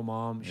stay-at-home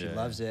mom. She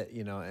loves it,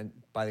 and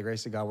by the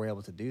grace of God, we're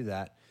able to do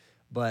that.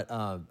 But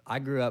I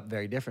grew up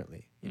very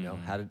differently,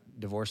 had a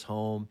divorced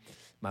home.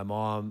 My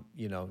mom,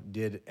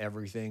 did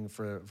everything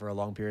for a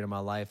long period of my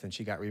life, and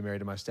she got remarried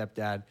to my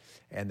stepdad,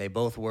 and they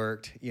both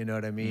worked, you know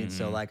what I mean? Mm-hmm.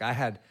 So like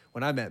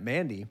when I met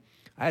Mandy,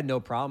 I had no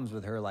problems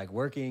with her like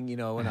working,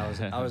 when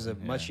I was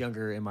much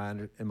younger in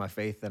my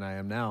faith than I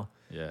am now.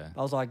 Yeah.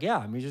 I was like,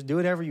 just do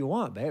whatever you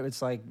want, babe.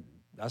 It's like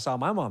I saw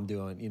my mom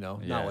doing,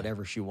 not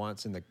whatever she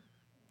wants in the,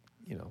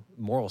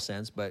 moral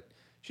sense, but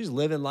she's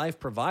living life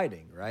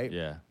providing, right?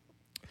 Yeah.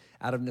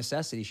 Out of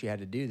necessity, she had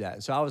to do that.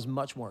 And so I was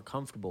much more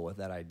comfortable with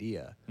that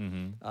idea.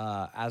 Mm-hmm.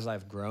 As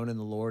I've grown in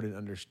the Lord and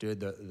understood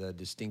the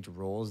distinct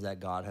roles that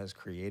God has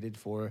created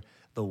for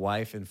the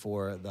wife and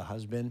for the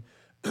husband,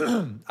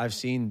 I've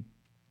seen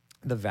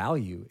the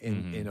value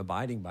in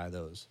abiding by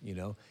those,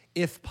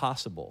 if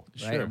possible,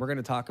 right? Sure. And we're going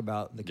to talk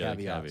about the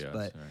caveats,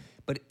 right.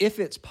 But if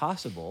it's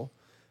possible,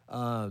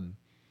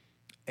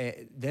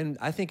 then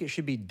I think it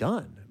should be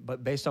done,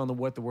 but based on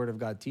what the Word of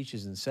God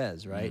teaches and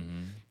says, right?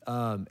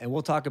 Mm-hmm. And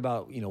we'll talk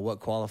about what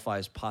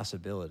qualifies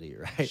possibility,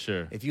 right?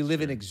 Sure. If you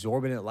live an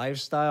exorbitant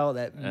lifestyle,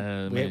 that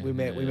we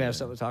may have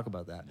something to talk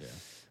about that.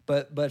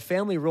 Yeah. But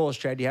family roles,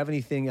 Chad, do you have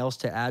anything else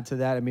to add to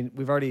that? I mean,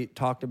 we've already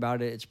talked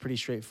about it. It's pretty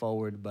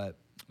straightforward, but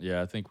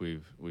yeah, I think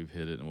we've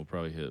hit it, and we'll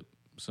probably hit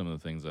some of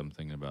the things I'm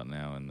thinking about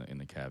now in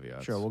the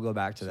caveats. Sure, we'll go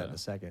back to that in a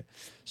second.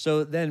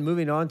 So then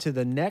moving on to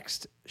the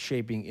next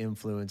shaping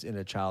influence in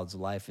a child's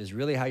life is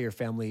really how your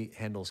family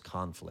handles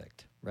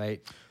conflict,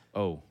 right?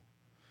 Oh.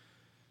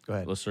 Go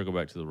ahead. Let's circle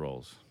back to the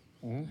roles.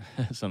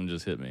 Mm-hmm. Something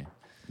just hit me.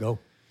 Go.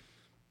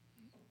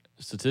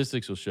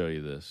 Statistics will show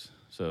you this.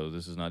 So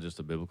this is not just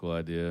a biblical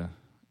idea.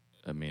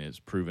 I mean, it's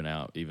proven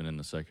out even in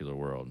the secular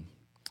world.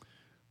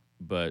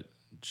 But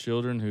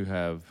children who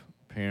have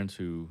parents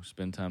who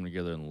spend time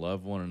together and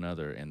love one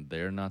another, and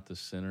they're not the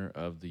center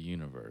of the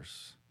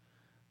universe,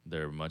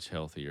 they're much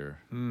healthier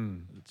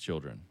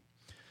children.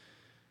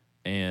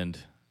 And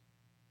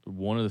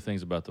one of the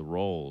things about the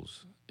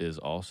roles is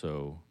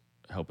also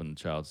helping the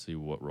child see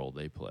what role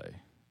they play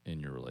in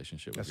your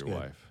relationship with your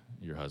wife,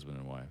 your husband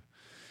and wife.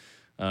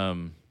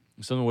 Some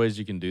of the ways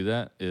you can do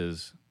that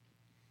is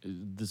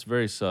it's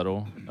very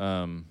subtle.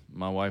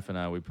 My wife and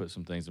I, we put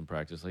some things in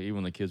practice. Like even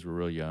when the kids were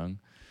real young,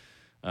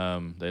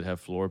 they'd have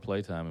floor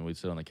playtime, and we'd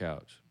sit on the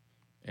couch.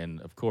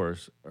 And, of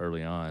course,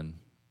 early on,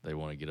 they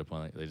want to get up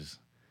on it. They just,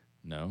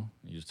 no.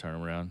 You just turn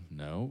them around.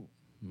 No.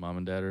 Mom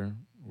and Dad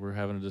we're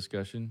having a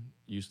discussion.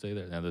 You stay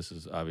there. Now, this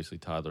is obviously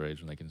toddler age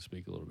when they can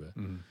speak a little bit.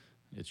 Mm-hmm.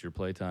 It's your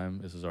playtime.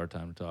 This is our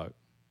time to talk.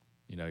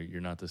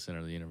 You're not the center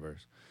of the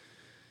universe.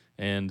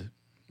 And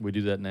we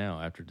do that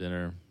now. After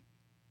dinner,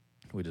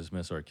 we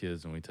dismiss our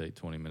kids, and we take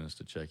 20 minutes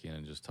to check in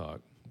and just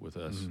talk with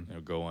us,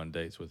 go on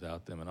dates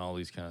without them and all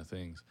these kind of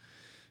things.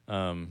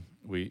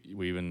 We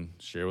even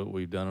share what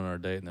we've done on our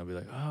date, and they'll be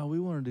like, "Oh, we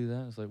want to do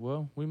that." It's like,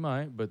 well, we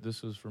might, but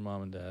this is for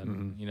mom and dad.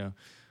 Mm-hmm. And,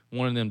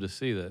 wanting them to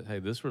see that, hey,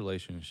 this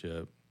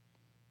relationship,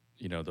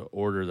 the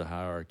order, the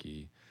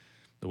hierarchy,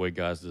 the way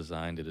God's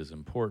designed it is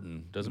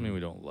important. Doesn't mean we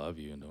don't love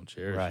you and don't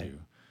cherish you,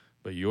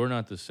 but you're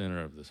not the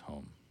center of this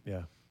home.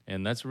 Yeah.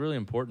 And that's really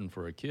important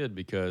for a kid,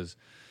 because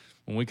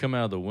when we come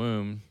out of the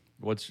womb,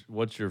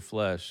 what's your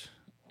flesh?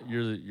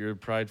 You're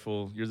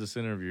prideful. You're the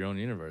center of your own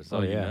universe.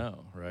 That's all you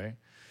know, right?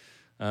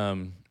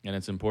 And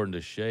it's important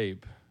to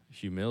shape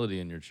humility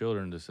in your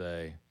children to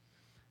say,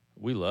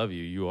 we love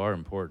you. You are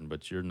important,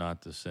 but you're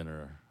not the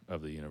center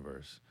of the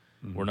universe.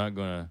 Mm-hmm. We're not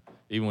going to,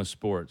 even with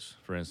sports,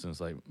 for instance,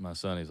 like my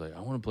son, he's like,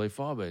 I want to play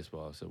fall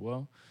baseball. I said,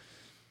 well,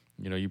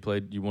 you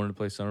wanted to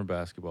play summer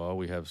basketball.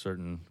 We have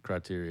certain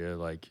criteria,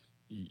 like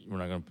we're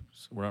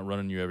not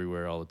running you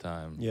everywhere all the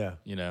time. Yeah.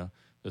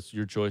 That's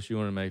your choice you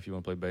want to make. If you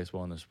want to play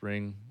baseball in the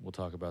spring, we'll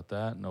talk about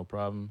that. No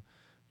problem.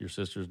 Your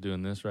sister's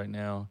doing this right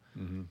now.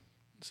 Mm-hmm.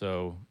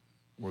 So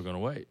we're going to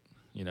wait.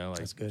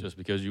 That's good. Just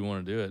because you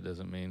want to do it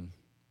doesn't mean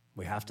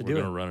we have to do it.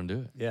 We're going to run and do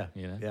it. Yeah.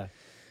 Yeah.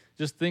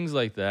 Just things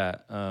like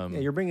that.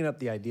 You're bringing up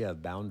the idea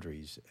of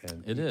boundaries,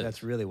 and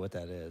that's really what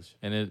that is.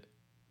 And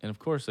of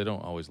course they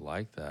don't always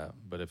like that,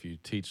 but if you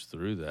teach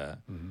through that,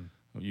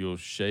 you'll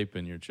shape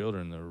in your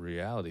children the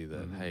reality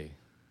that, hey,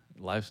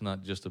 life's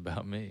not just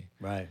about me.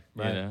 Right.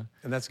 And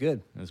that's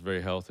good. And it's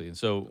very healthy. And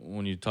so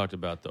when you talked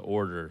about the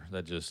order,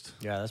 that just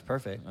that's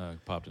perfect.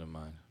 Popped into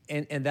mind.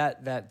 And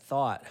that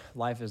thought,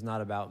 life is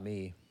not about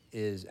me,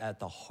 is at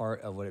the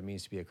heart of what it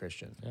means to be a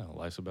Christian. Yeah,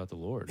 life's about the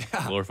Lord,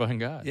 glorifying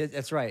God. Yeah,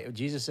 that's right.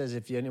 Jesus says,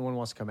 if anyone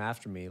wants to come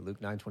after me,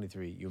 Luke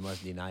 9:23, you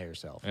must deny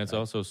yourself. And it's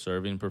also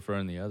serving,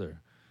 preferring the other.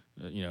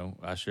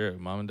 I share it.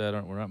 Mom and Dad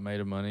we're not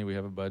made of money. We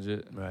have a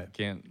budget. Right.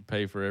 Can't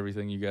pay for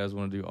everything you guys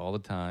want to do all the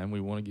time.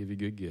 We want to give you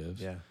good gifts.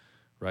 Yeah.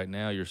 Right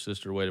now, your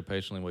sister waited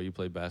patiently while you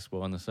played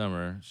basketball in the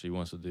summer. She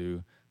wants to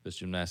do this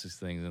gymnastics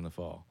things in the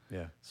fall.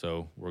 Yeah.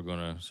 So we're going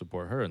to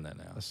support her in that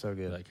now. That's so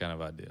good. That kind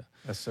of idea.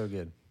 That's so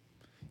good.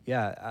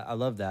 Yeah, I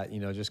love that.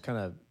 Just kind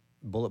of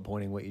bullet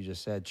pointing what you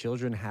just said.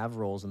 Children have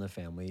roles in the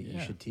family. Yeah.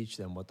 You should teach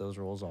them what those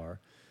roles are,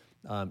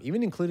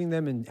 even including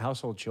them in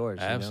household chores.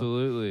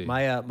 Absolutely.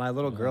 My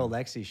little girl,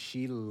 Lexi,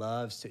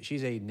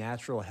 she's a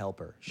natural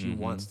helper. She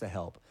wants to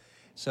help.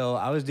 So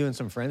I was doing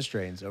some French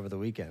strains over the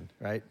weekend,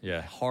 right?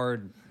 Yeah.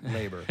 Hard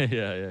labor.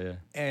 Yeah.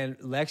 And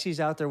Lexi's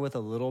out there with a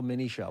little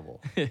mini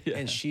shovel,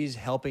 and she's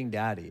helping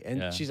Daddy.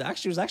 And she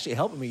was actually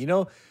helping me.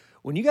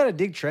 When you got to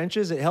dig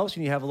trenches, it helps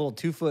when you have a little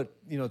 2 foot,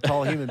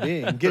 tall human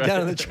being. Get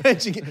down in the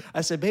trench.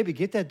 I said, baby,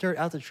 get that dirt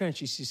out the trench.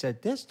 She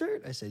said, this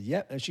dirt? I said,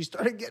 yep. And she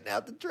started getting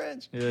out the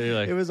trench. Yeah, you're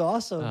like, it was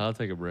awesome. I'll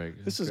take a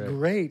break. This is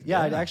great. Yeah,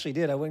 I actually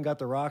did. I went and got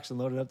the rocks and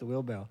loaded up the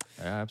wheelbarrow.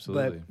 Yeah,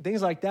 absolutely. But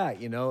things like that,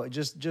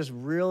 just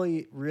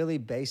really, really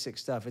basic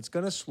stuff. It's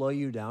going to slow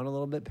you down a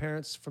little bit,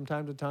 parents, from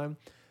time to time.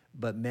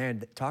 But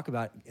man, talk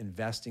about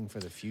investing for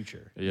the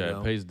future. Yeah,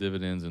 it pays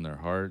dividends in their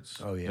hearts.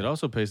 Oh, yeah. It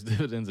also pays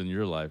dividends in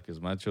your life, because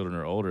my children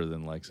are older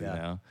than Lexi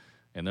now,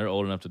 and they're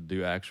old enough to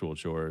do actual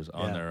chores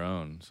on their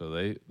own. So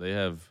they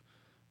have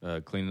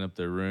cleaning up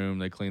their room.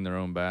 They clean their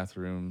own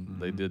bathroom.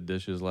 Mm-hmm. They did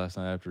dishes last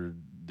night after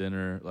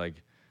dinner. Like,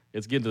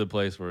 it's getting to the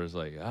place where it's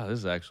like, this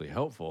is actually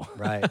helpful.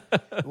 Right.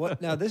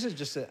 Now, this is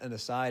just an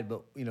aside,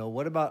 but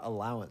what about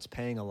allowance,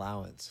 paying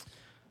allowance?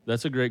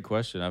 That's a great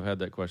question. I've had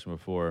that question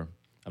before.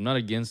 I'm not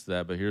against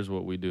that, but here's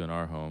what we do in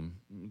our home.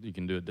 You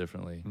can do it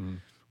differently. Mm-hmm.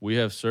 We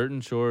have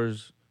certain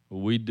chores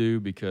we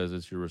do because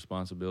it's your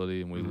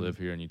responsibility, and we live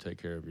here, and you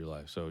take care of your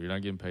life. So you're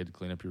not getting paid to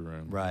clean up your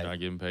room. Right. You're not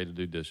getting paid to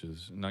do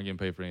dishes. You're not getting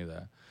paid for any of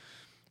that.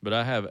 But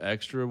I have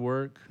extra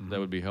work that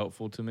would be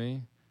helpful to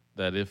me,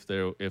 that if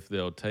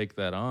they'll take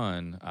that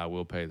on, I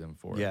will pay them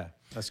for it. Yeah,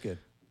 that's good.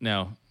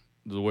 Now,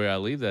 the way I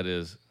leave that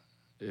is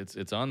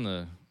it's on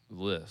the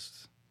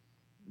list.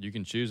 You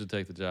can choose to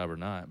take the job or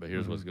not, but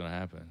here's what's going to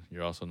happen.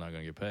 You're also not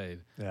going to get paid.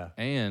 Yeah.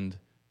 And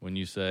when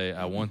you say,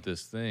 I want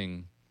this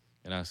thing,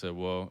 and I said,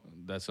 well,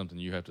 that's something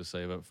you have to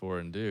save up for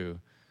and do,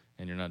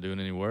 and you're not doing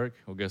any work,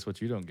 well, guess what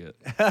you don't get?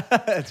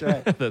 That's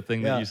right. The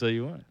thing that you say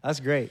you want. That's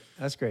great.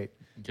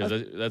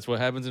 Because that's what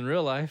happens in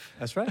real life.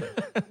 That's right.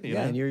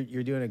 Yeah, and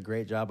you're doing a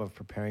great job of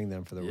preparing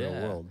them for the real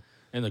world.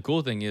 And the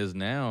cool thing is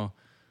now,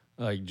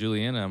 like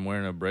Juliana, I'm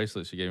wearing a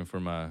bracelet she gave me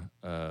for my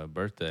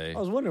birthday. I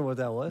was wondering what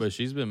that was. But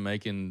she's been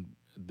making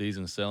these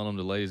and selling them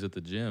to ladies at the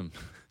gym.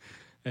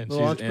 And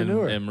little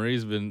entrepreneur. And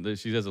Marie's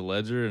she has a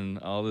ledger and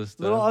all this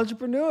stuff. Little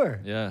entrepreneur.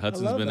 Yeah,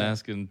 Hudson's been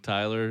asking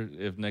Tyler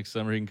if next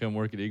summer he can come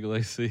work at Eagle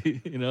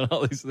AC.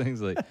 All these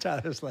things like.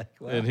 Tyler's like,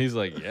 wow. And he's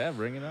like, yeah,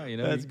 bring it on.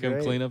 That's you can come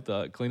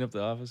great. clean up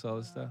the office, all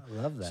this stuff.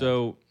 I love that.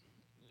 So,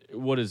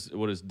 what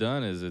it's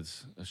done is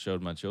it's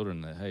showed my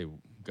children that hey,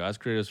 God's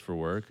created us for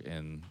work,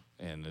 and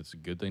it's a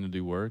good thing to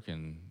do work,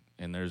 and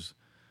there's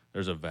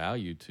a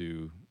value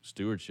to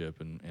stewardship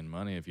and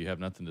money. If you have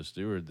nothing to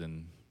steward,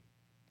 then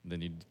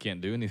you can't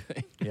do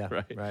anything. Yeah,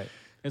 right.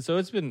 And so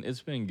it's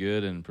been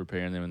good in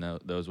preparing them in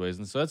those ways.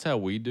 And so that's how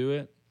we do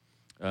it.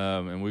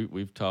 And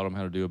we've taught them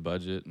how to do a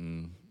budget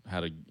and how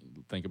to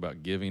think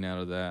about giving out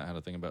of that, how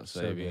to think about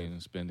saving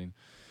and spending.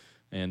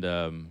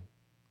 And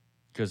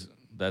because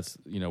that's,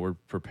 we're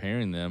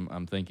preparing them.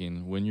 I'm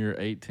thinking, when you're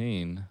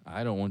 18,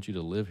 I don't want you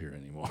to live here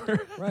anymore.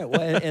 Right.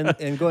 Well,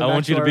 and going I back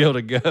want to you to be able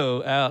to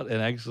go out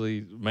and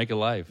actually make a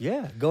life.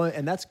 Yeah,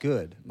 and that's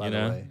good, by the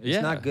way.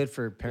 It's not good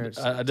for parents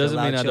it doesn't to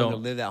allow mean I children don't to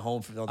live at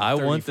home for the 30, I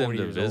want them 40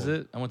 to years visit.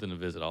 old. I want them to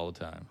visit all the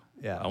time.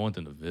 Yeah. I want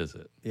them to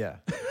visit. Yeah.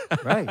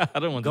 Right. I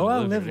don't want go them to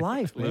out and live live here-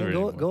 life, live man. here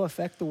Go anymore.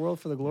 affect the world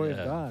for the glory of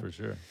God. for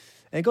sure.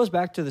 And it goes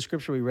back to the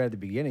scripture we read at the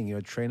beginning,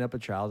 train up a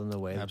child in the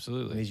way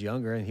Absolutely. when he's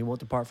younger, and he won't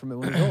depart from it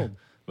when he's old.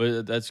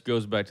 But that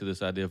goes back to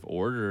this idea of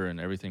order and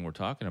everything we're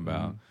talking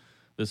about.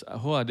 This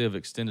whole idea of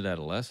extended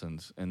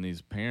adolescence, and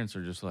these parents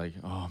are just like,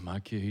 oh, my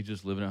kid, he's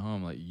just living at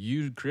home. Like,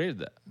 you created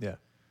that. Yeah.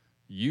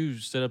 You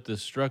set up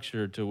this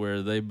structure to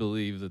where they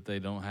believe that they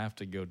don't have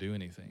to go do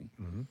anything.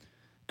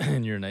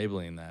 And you're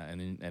enabling that.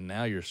 And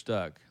now you're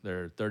stuck.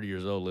 They're 30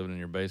 years old living in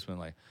your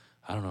basement like,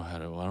 I don't know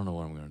what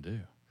I'm going to do.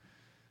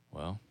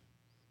 Well,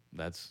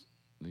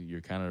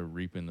 you're kind of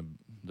reaping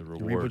the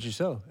reward. You reap what you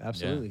sow.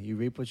 Absolutely. Yeah. You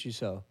reap what you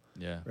sow.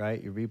 Yeah.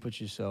 Right? You reap what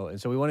you sow.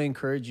 And so we want to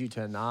encourage you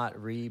to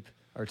not reap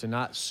or to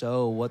not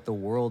sow what the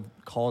world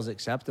calls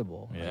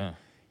acceptable. Yeah. Right?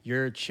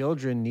 Your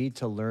children need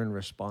to learn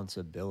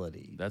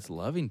responsibility. That's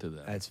loving to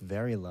them. It's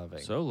very loving.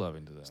 So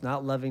loving to them. It's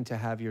not loving to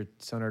have your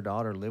son or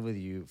daughter live with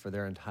you for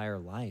their entire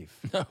life.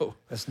 No.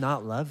 That's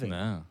not loving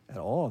No. at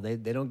all. They're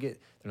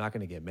not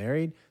going to get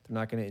married. They're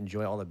not going to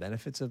enjoy all the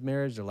benefits of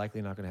marriage. They're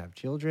likely not going to have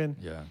children.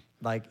 Yeah.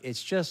 Like,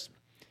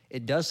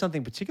 it does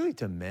something particularly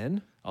to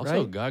men.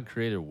 Also, right? God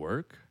created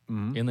work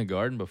in the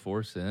garden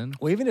before sin.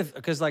 Well,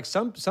 because like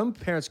some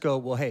parents go,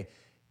 well, hey,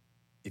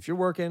 if you're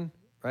working,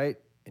 right,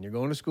 and you're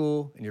going to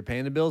school and you're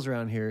paying the bills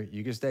around here,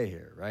 you can stay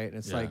here, right? And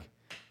it's Yeah. like,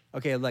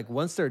 okay, like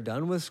once they're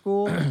done with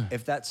school,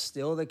 if that's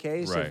still the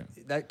case,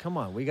 Right. come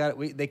on,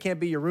 they can't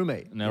be your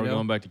roommate. Now we're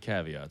going back to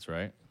caveats,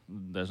 right?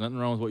 There's nothing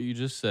wrong with what you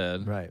just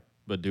said. Right.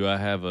 But do I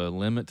have a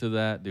limit to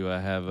that? Do I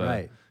have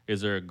Right.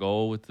 Is there a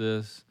goal with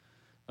this?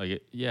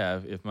 Like,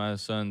 if my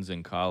son's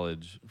in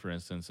college, for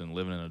instance, and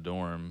living in a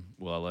dorm,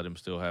 will I let him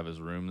still have his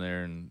room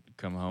there and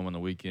come home on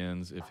the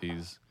weekends if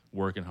he's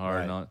working hard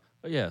Right. and all?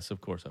 Yes, of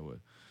course I would.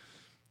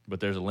 But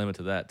there's a limit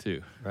to that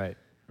too, Right.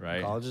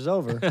 right? College is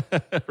over.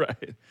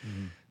 Right.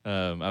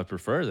 I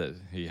prefer that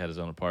he had his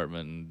own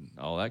apartment and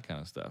all that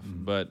kind of stuff.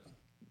 But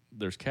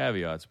there's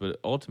caveats. But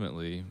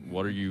ultimately,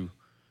 what are you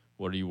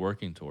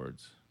working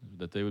towards?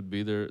 That they would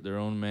be their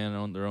own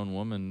man, their own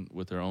woman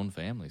with their own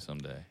family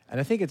someday. And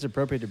I think it's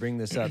appropriate to bring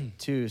this up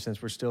too,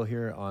 since we're still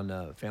here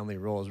on family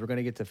roles. We're going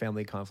to get to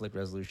family conflict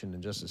resolution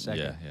in just a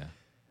second. Yeah.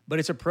 But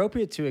it's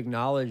appropriate to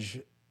acknowledge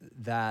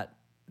that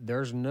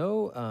there's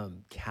no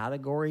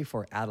category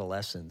for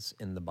adolescence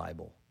in the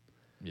Bible.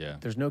 Yeah.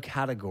 There's no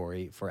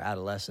category for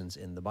adolescence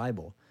in the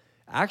Bible.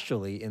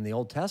 Actually, in the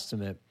Old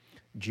Testament,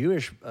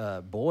 Jewish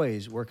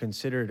boys were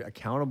considered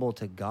accountable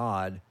to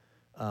God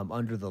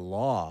under the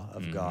law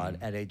of God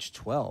at age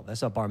 12.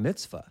 That's a bar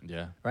mitzvah.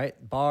 Yeah. Right?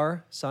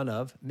 Bar, son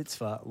of,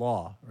 mitzvah,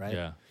 law, right?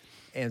 Yeah.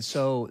 And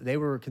so they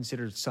were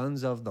considered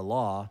sons of the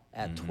law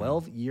at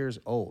 12 years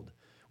old,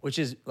 which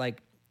is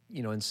like,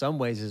 in some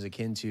ways is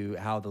akin to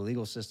how the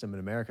legal system in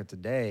America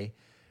today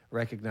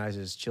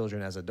recognizes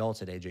children as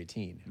adults at age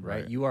 18,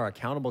 right? You are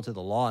accountable to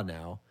the law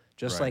now,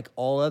 just Right. like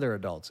all other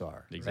adults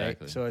are.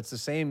 Exactly. Right? So it's the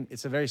same,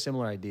 it's a very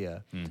similar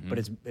idea, but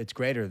it's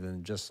greater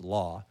than just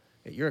law.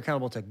 You're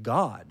accountable to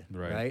God,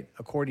 right?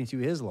 According to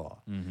his law.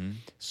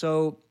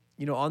 So,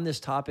 on this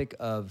topic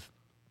of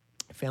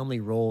family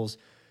roles,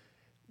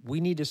 we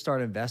need to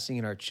start investing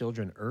in our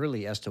children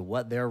early as to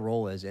what their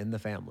role is in the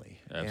family.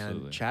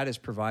 Absolutely. And Chad has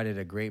provided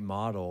a great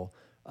model,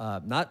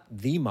 not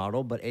the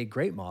model, but a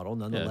great model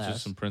nonetheless. Yeah, it's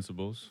just some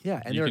principles.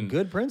 Yeah, and they're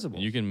good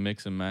principles. You can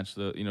mix and match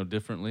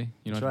differently.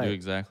 You don't That's have to do right.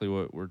 exactly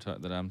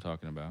what that I'm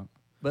talking about.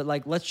 But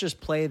let's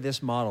just play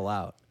this model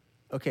out.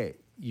 Okay,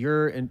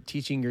 you're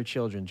teaching your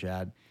children,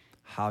 Chad,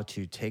 how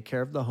to take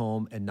care of the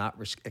home and not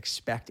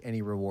expect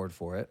any reward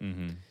for it.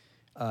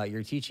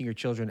 You're teaching your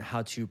children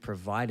how to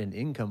provide an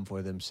income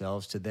for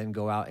themselves to then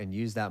go out and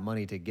use that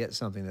money to get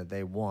something that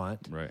they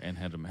want. Right, and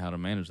how to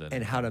manage that.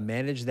 And how to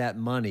manage that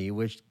money,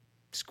 which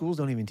schools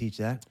don't even teach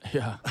that.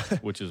 Yeah,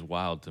 which is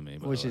wild to me.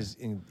 By Which the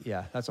way.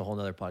 is, that's a whole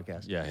nother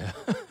podcast. Yeah.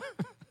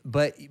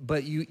 But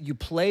you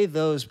play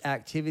those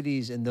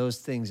activities and those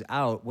things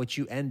out. What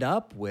you end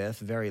up with,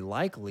 very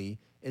likely,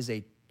 is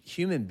a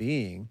human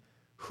being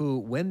who,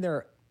 when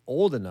they're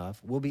old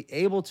enough, will be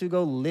able to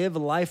go live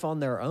life on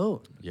their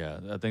own. Yeah,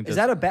 I think Is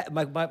that a bad?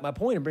 My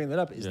point in bringing that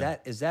up is Yeah.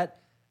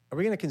 that are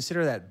we going to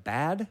consider that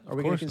bad? Or are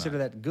we going to course consider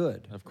not. that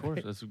good? Of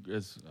course,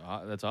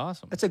 that's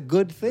awesome. That's a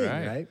good thing,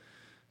 right?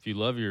 If you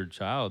love your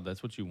child,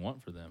 that's what you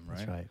want for them, right?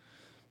 That's right.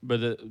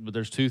 But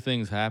there's two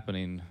things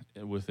happening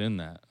within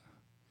that.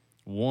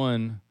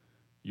 One,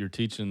 you're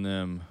teaching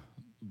them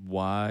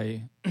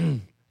why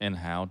and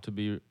how to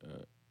be,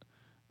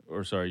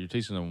 you're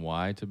teaching them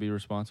why to be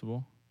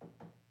responsible,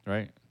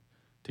 right?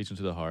 Teach them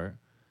to the heart,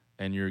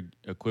 and you're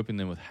equipping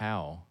them with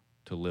how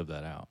to live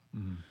that out.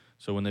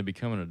 So when they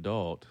become an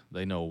adult,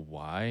 they know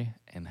why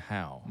and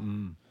how.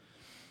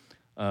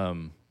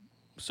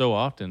 so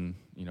often,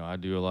 I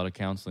do a lot of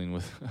counseling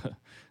with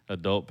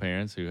adult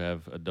parents who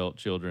have adult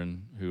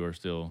children who are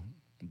still,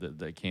 that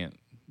they can't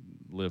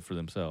live for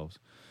themselves.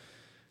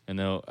 And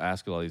they'll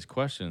ask all these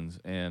questions,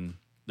 and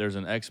there's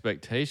an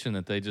expectation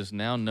that they just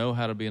now know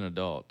how to be an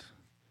adult,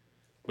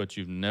 but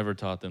you've never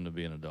taught them to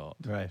be an adult.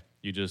 Right.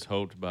 You just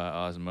hoped by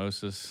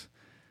osmosis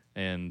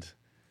and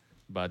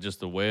by just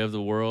the way of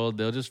the world,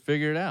 they'll just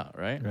figure it out,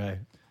 right? Right.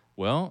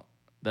 Well,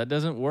 that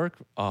doesn't work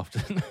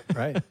often.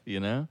 Right.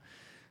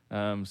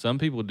 Some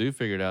people do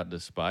figure it out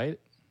despite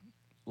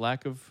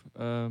lack of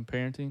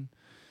parenting,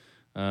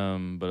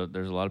 but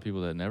there's a lot of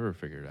people that never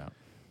figure it out.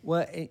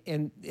 Well,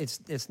 and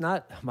it's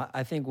not.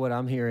 I think what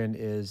I'm hearing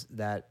is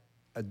that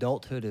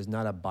adulthood is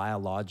not a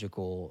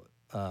biological.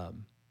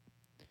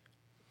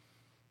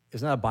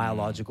 It's not a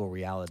biological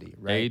reality,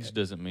 right? Age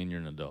doesn't mean you're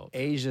an adult.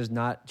 Age does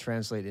not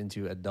translate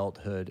into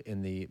adulthood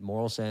in the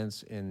moral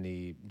sense, in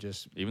the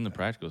just even the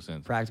practical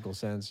sense. Practical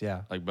sense,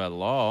 yeah. Like by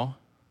law,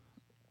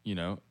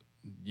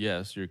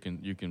 yes, you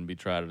can be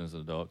tried as an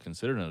adult,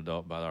 considered an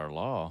adult by our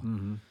law.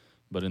 Mm-hmm.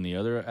 But in the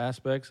other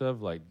aspects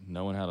of like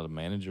knowing how to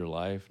manage your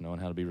life, knowing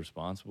how to be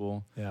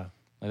responsible, yeah,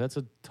 like that's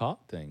a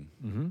taught thing.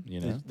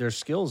 Mm-hmm. There's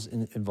skills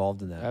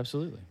involved in that.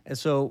 Absolutely. And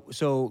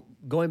so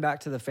going back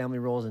to the family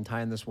roles and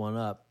tying this one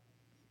up,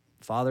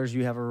 fathers,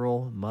 you have a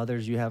role.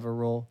 Mothers, you have a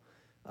role.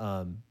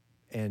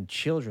 And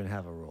children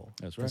have a role.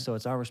 That's right. And so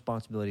it's our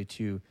responsibility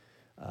to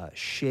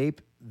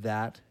shape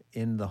that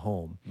in the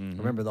home. Mm-hmm.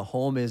 Remember, the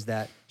home is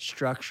that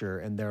structure,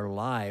 and their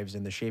lives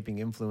and the shaping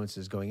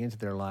influences going into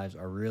their lives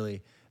are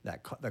really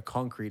that the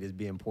concrete is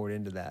being poured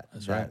into that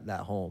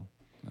home.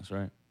 That's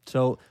right.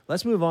 So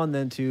let's move on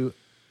then to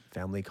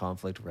family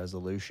conflict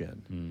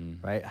resolution,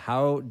 right?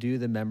 How do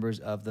the members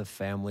of the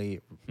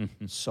family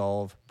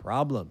solve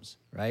problems,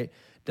 right?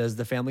 Does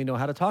the family know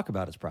how to talk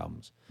about its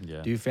problems?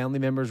 Yeah. Do family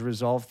members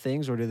resolve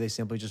things, or do they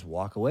simply just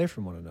walk away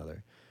from one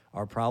another?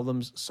 Are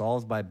problems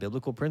solved by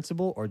biblical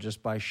principle or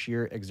just by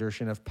sheer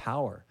exertion of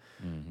power?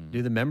 Mm-hmm.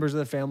 Do the members of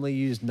the family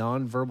use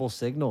nonverbal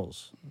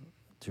signals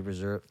to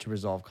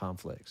resolve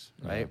conflicts,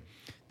 right?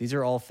 Yeah. These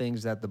are all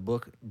things that the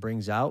book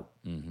brings out.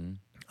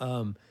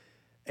 Mm-hmm.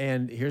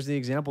 And here's the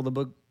example the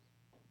book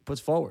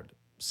puts forward.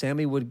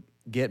 Sammy would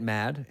get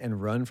mad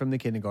and run from the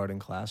kindergarten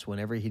class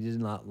whenever he did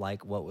not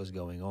like what was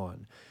going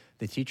on.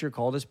 The teacher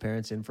called his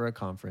parents in for a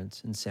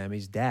conference, and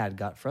Sammy's dad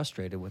got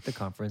frustrated with the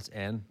conference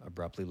and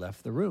abruptly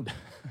left the room.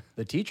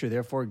 The teacher,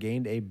 therefore,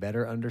 gained a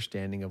better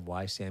understanding of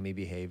why Sammy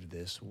behaved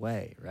this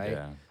way, right?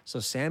 Yeah.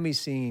 So Sammy's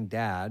seeing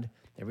dad,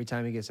 every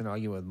time he gets in an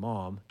argument with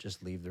mom,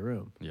 just leave the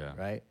room,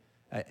 right?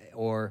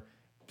 Or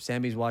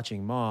Sammy's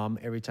watching mom,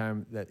 every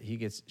time that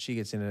she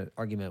gets in an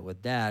argument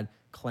with dad,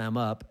 clam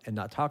up and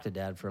not talk to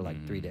dad for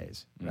like 3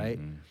 days, right?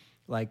 Mm-hmm.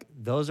 Like,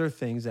 those are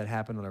things that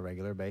happen on a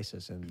regular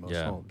basis in most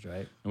homes,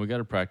 right? And we got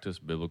to practice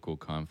biblical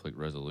conflict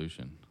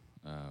resolution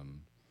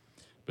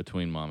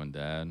between mom and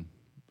dad,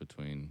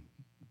 between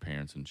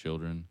parents and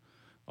children,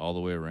 all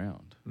the way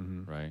around,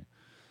 right?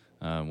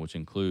 Which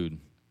include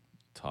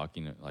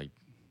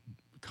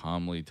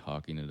calmly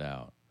talking it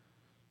out,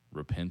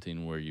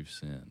 repenting where you've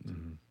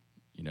sinned,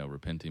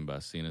 repenting by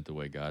seeing it the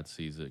way God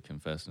sees it,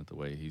 confessing it the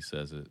way he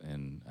says it,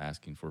 and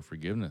asking for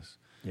forgiveness.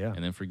 Yeah.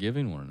 And then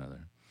forgiving one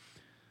another.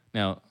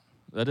 Now,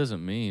 that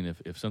doesn't mean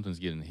if something's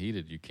getting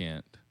heated, you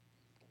can't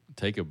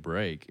take a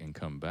break and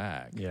come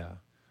back. Yeah.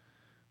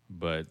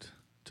 But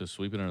to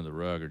sweep it under the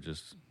rug or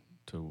just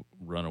to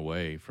run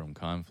away from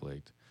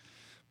conflict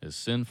is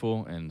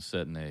sinful and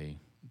setting a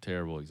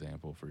terrible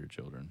example for your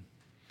children.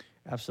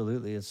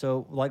 Absolutely. And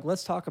so,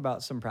 let's talk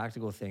about some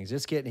practical things.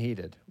 It's getting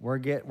heated.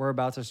 We're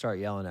about to start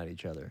yelling at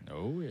each other.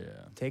 Oh, yeah.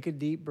 Take a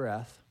deep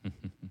breath.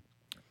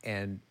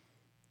 And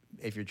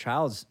if your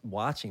child's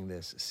watching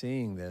this,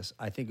 seeing this,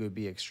 I think it would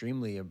be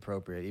extremely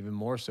appropriate, even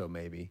more so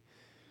maybe,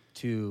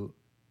 to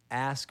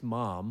ask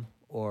mom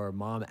or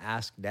mom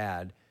ask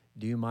dad,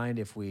 do you mind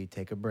if we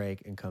take a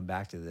break and come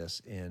back to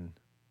this in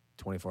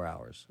 24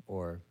 hours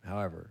or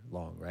however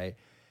long, right?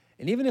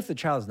 And even if the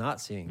child's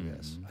not seeing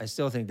this, I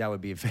still think that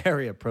would be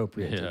very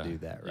appropriate to do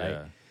that,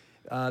 right?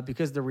 Yeah.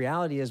 Because the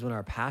reality is when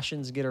our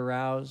passions get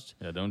aroused...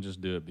 Yeah, don't just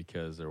do it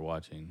because they're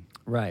watching.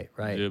 Right.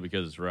 Do it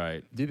because it's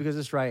right. Do it because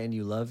it's right, and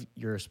you love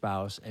your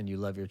spouse and you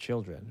love your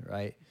children,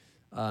 right?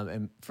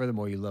 And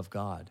furthermore, you love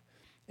God.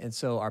 And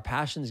so our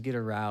passions get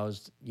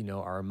aroused,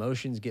 our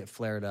emotions get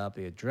flared up,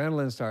 the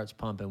adrenaline starts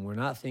pumping, we're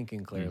not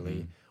thinking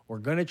clearly. We're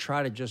going to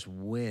try to just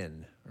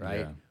win, right?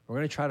 Yeah. We're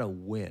going to try to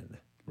win,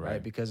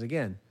 right? Because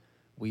again...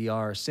 we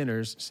are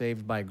sinners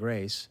saved by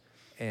grace,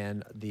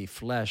 and the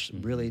flesh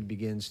really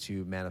begins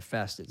to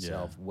manifest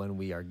itself when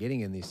we are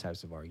getting in these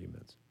types of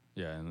arguments.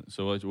 Yeah, and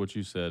so what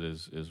you said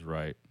is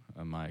right,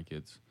 Mike.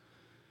 It's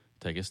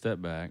take a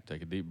step back,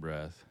 take a deep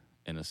breath,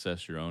 and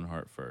assess your own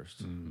heart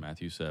first.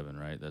 Matthew 7,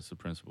 right? That's the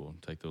principle.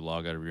 Take the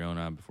log out of your own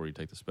eye before you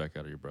take the speck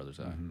out of your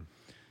brother's eye.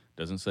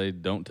 Doesn't say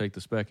don't take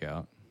the speck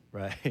out.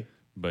 Right.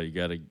 But you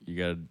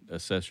gotta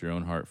assess your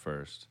own heart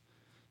first.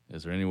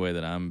 Is there any way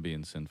that I'm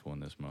being sinful in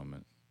this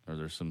moment? Or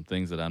there's some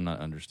things that I'm not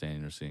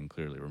understanding or seeing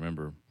clearly.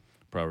 Remember,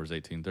 Proverbs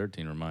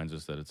 18:13 reminds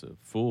us that it's a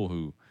fool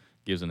who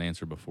gives an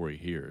answer before he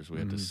hears. We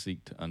have to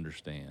seek to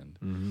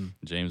understand.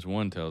 James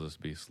 1 tells us to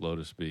be slow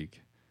to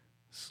speak,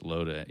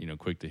 slow to,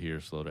 quick to hear,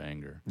 slow to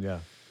anger. Yeah.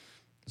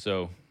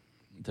 So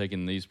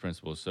taking these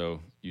principles,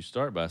 so you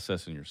start by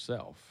assessing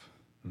yourself.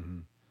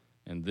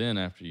 And then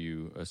after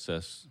you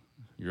assess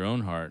your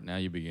own heart, now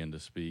you begin to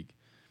speak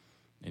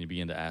and you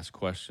begin to ask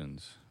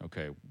questions.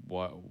 Okay,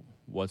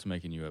 what's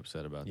making you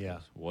upset about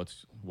this?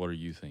 What are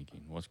you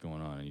thinking? What's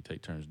going on? And you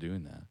take turns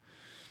doing that.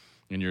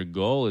 And your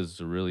goal is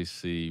to really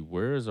see,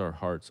 where is our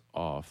hearts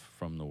off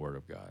from the Word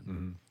of God?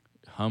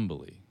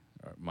 Humbly.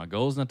 My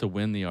goal is not to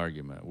win the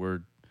argument.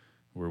 We're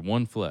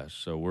one flesh,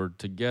 so we're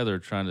together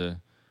trying to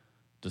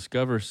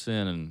discover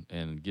sin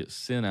and get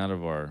sin out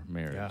of our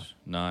marriage,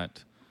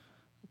 not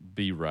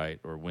be right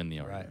or win the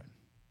argument.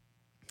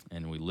 Right.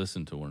 And we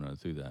listen to one another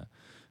through that.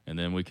 And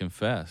then we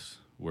confess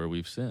where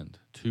we've sinned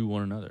to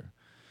one another.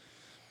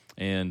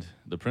 And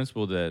the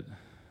principle that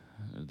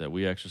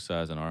we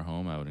exercise in our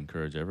home, I would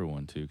encourage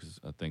everyone to, because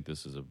I think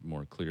this is a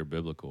more clear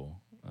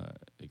biblical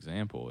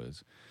example,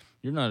 is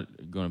you're not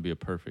going to be a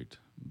perfect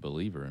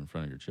believer in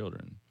front of your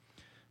children,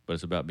 but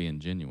it's about being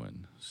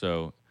genuine.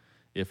 So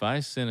if I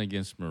sin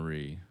against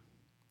Marie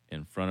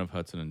in front of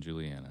Hudson and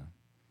Juliana,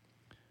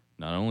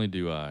 not only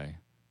do I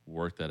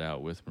work that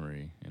out with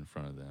Marie in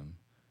front of them,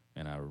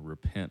 and I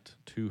repent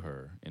to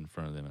her in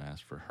front of them and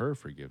ask for her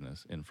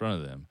forgiveness in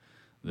front of them,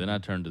 then I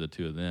turn to the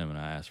two of them and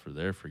I ask for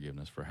their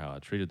forgiveness for how I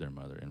treated their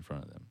mother in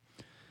front of them.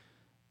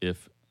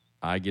 If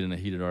I get in a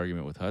heated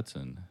argument with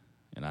Hudson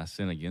and I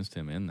sin against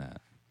him in that,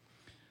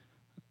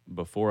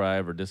 before I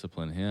ever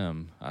discipline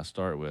him, I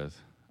start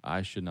with,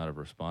 I should not have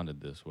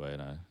responded this way,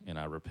 and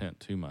I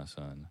repent to my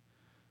son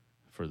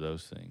for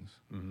those things,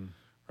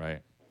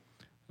 right?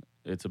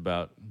 It's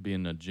about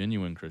being a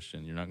genuine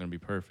Christian. You're not going to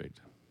be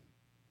perfect.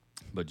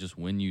 But just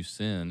when you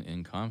sin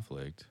in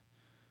conflict,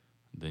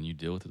 then you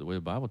deal with it the way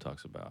the Bible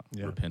talks about,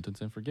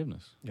 repentance and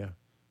forgiveness. Yeah.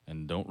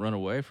 And don't run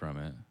away from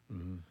it.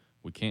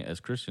 We can't, as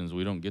Christians,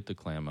 we don't get to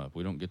clam up.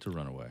 We don't get to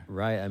run away.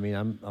 Right. I mean,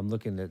 I'm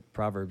looking at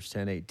Proverbs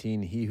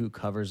 10:18. He who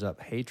covers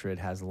up hatred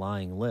has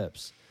lying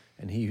lips,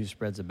 and he who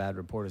spreads a bad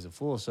report is a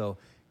fool. So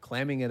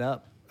clamming it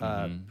up,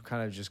 kind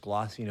of just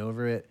glossing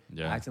over it,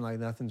 acting like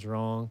nothing's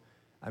wrong.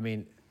 I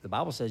mean, the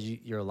Bible says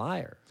you're a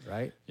liar,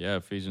 right? Yeah,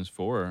 Ephesians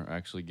 4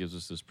 actually gives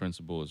us this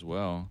principle as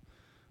well.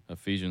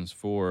 Ephesians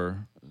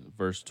 4,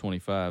 verse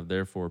 25,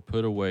 therefore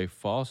put away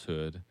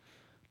falsehood.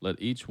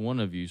 Let each one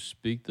of you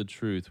speak the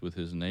truth with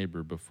his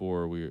neighbor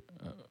for we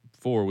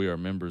are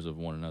members of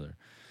one another.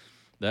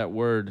 That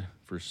word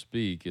for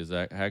speak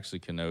actually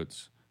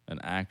connotes an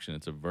action.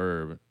 It's a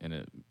verb, and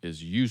it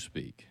is you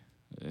speak.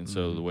 And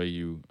so the way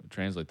you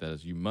translate that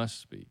is you must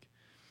speak.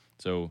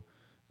 So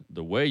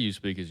the way you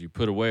speak is you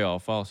put away all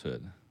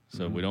falsehood.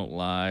 So we don't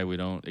lie, we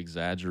don't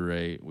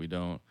exaggerate, we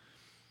don't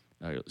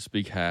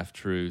speak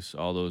half-truths,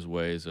 all those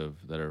ways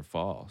that are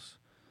false.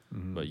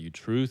 But you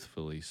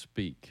truthfully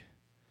speak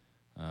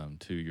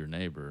to your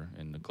neighbor,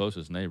 and the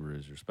closest neighbor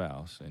is your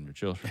spouse and your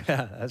children.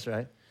 Yeah, that's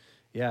right.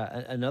 Yeah,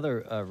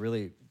 another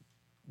really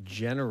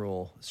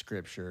general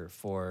scripture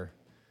for,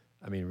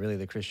 really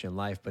the Christian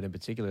life, but in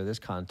particular this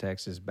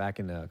context is back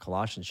in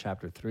Colossians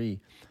chapter 3,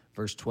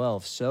 verse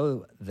 12.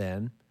 So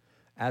then,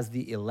 as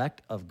the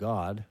elect of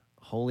God,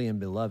 holy and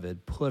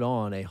beloved, put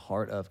on a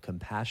heart of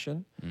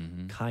compassion,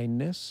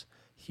 kindness,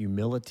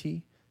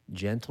 humility,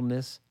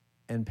 gentleness,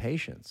 and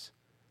patience.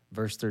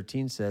 Verse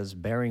 13 says,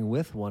 bearing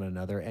with one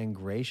another and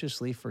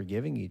graciously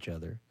forgiving each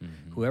other,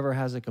 whoever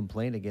has a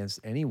complaint against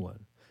anyone,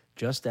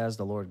 just as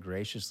the Lord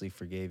graciously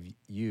forgave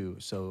you,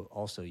 so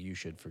also you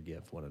should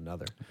forgive one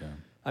another.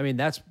 Yeah.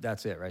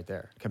 That's it right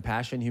there.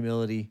 Compassion,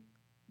 humility,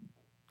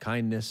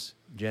 kindness,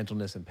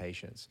 gentleness, and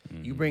patience.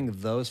 You bring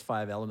those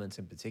 5 elements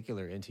in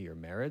particular into your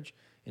marriage,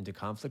 into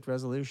conflict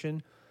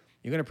resolution,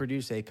 you're going to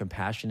produce a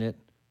compassionate,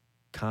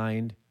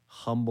 kind,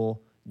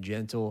 humble,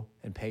 gentle,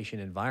 and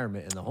patient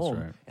environment in the home.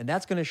 Right. And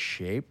that's going to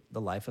shape the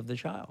life of the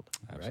child.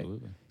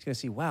 Absolutely. Right? He's going to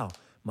see, wow,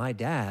 my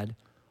dad,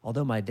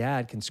 although my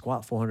dad can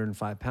squat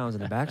 405 pounds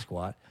in a back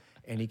squat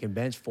and he can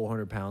bench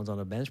 400 pounds on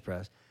a bench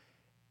press,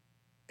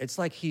 it's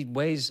like he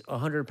weighs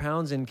 100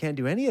 pounds and can't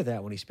do any of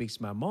that when he speaks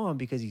to my mom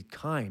because he's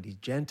kind, he's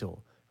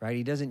gentle, right?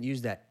 He doesn't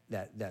use that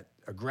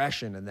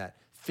aggression and that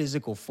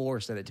physical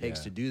force that it takes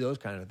to do those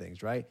kind of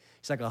things, right?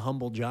 He's like a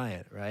humble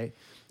giant, right?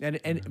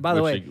 And by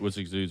the way, which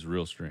exudes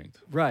real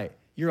strength, right?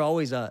 You're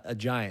always a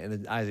giant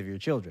in the eyes of your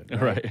children,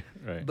 right?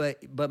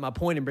 But my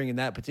point in bringing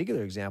that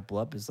particular example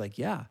up is like,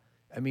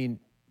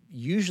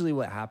 usually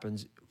what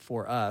happens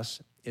for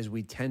us is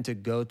we tend to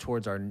go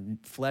towards our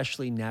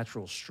fleshly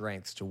natural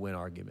strengths to win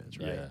arguments,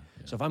 right? Yeah.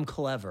 So if I'm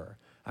clever,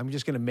 I'm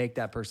just going to make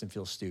that person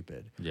feel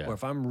stupid. Yeah. Or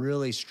if I'm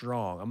really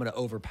strong, I'm going to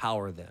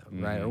overpower them,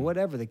 right? Or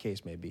whatever the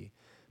case may be.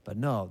 But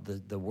no,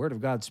 the Word of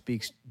God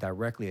speaks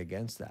directly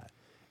against that.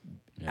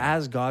 Yeah.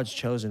 As God's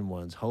chosen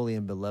ones, holy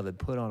and beloved,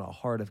 put on a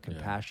heart of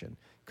compassion,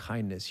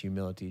 kindness,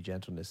 humility,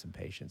 gentleness, and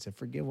patience, and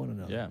forgive one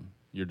another. Yeah.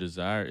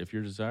 If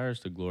your desire is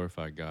to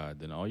glorify God,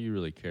 then all you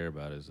really care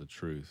about is the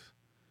truth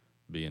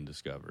being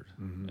discovered.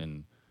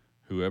 And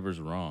whoever's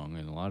wrong,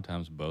 and a lot of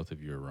times both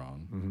of you are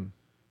wrong,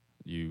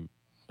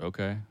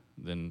 okay,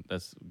 then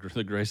that's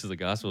the grace of the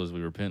gospel is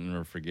we repent and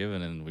we're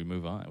forgiven and we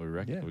move on.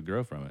 We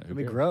grow from it.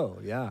 We grow,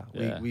 yeah.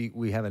 Yeah.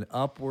 We have an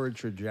upward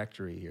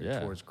trajectory here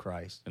towards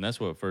Christ. And that's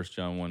what 1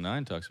 John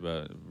 1:9 talks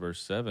about,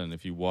 verse 7.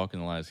 If you walk in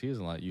the light as he is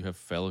in the light, you have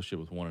fellowship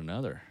with one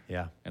another.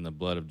 Yeah. And the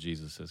blood of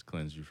Jesus has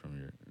cleansed you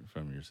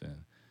from your sin.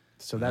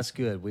 So that's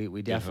good.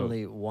 We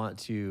definitely want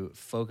to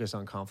focus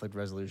on conflict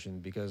resolution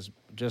because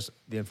just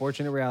the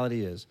unfortunate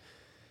reality is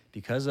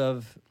because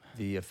of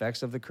the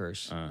effects of the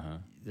curse,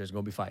 there's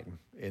going to be fighting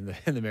in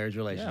the marriage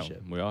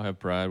relationship. Yeah, we all have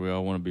pride. We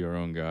all want to be our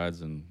own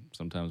gods, and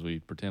sometimes we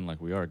pretend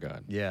like we are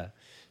God. Yeah.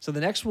 So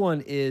the next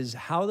one is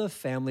how the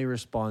family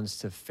responds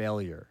to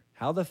failure.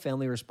 How the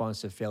family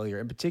responds to failure,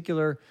 in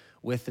particular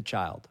with the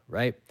child,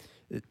 right?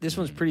 This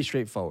one's pretty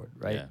straightforward,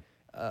 right?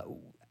 Yeah.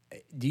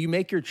 Do you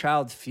make your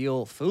child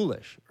feel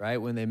foolish, right,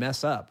 when they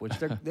mess up, which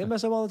they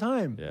mess up all the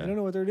time. Yeah. They don't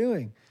know what they're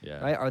doing, Yeah.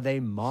 right? Are they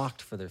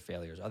mocked for their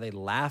failures? Are they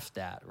laughed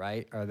at,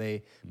 right? Are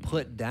they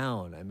put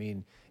down? I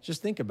mean,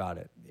 just think about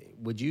it.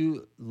 Would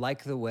you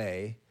like the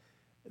way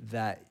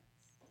that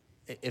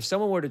if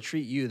someone were to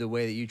treat you the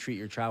way that you treat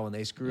your child when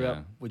they screw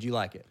up, would you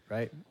like it,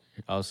 right?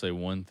 I'll say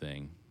one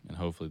thing, and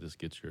hopefully this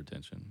gets your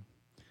attention.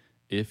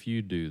 If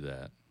you do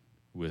that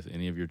with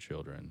any of your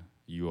children,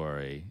 you are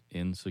a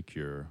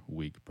insecure,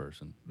 weak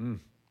person.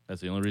 That's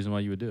the only reason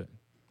why you would do it,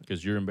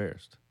 because you're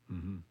embarrassed.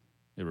 Mm-hmm.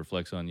 It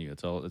reflects on you.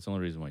 It's the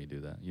only reason why you do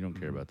that. You don't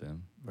care about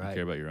them. Right. You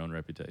care about your own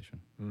reputation.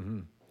 Mm-hmm.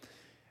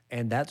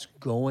 And that's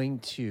going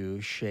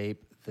to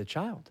shape the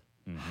child,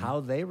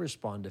 how they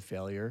respond to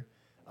failure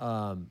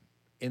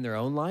in their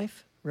own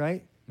life,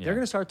 right? Yeah. They're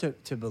going to start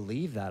to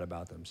believe that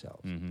about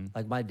themselves. Mm-hmm.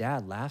 Like my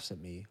dad laughs at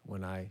me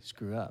when I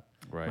screw up.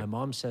 Right. My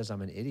mom says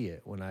I'm an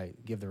idiot when I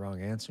give the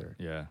wrong answer.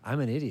 Yeah.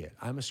 I'm an idiot.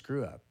 I'm a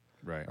screw up.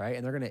 Right. Right.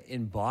 And they're going to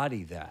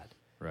embody that.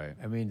 Right.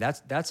 I mean,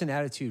 that's an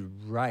attitude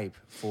ripe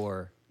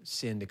for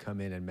sin to come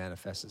in and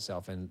manifest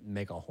itself and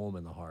make a home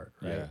in the heart.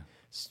 Right. Yeah.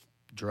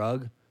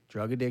 Drug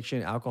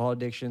addiction, alcohol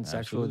addiction,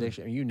 sexual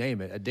addiction, you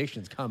name it.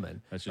 Addiction's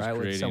coming. That's just right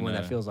with creating someone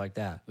that feels like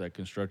that. That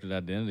constructed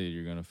identity,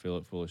 you're going to feel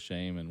it full of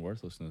shame and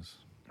worthlessness.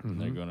 And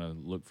they're going to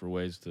look for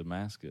ways to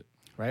mask it.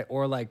 Right.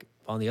 Or like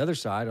on the other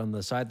side, on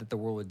the side that the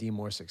world would deem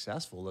more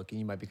successful looking,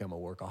 you might become a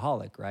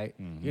workaholic, right?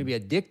 You're going to be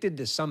addicted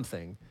to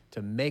something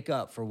to make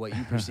up for what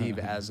you perceive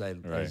as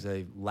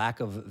a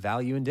lack of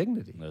value and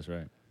dignity. That's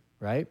right.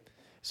 Right?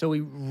 So we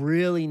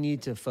really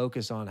need to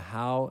focus on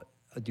how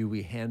do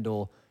we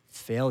handle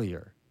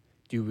failure?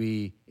 Do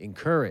we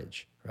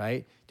encourage,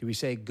 right? Do we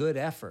say good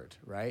effort,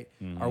 right?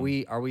 Are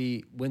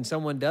we when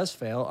someone does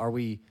fail, are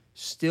we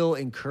still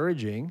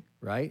encouraging,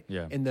 right?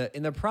 Yeah. In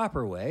the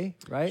proper way,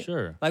 right?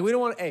 Sure. Like we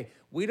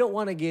don't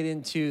want to get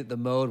into the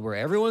mode where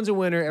everyone's a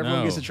winner,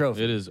 everyone gets a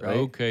trophy. It is right?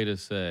 okay to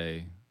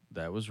say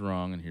that was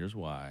wrong and here's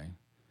why.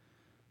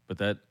 But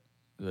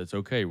that's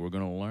okay. We're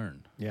going to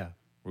learn. Yeah.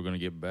 We're going to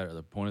get better.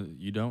 The point is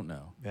you don't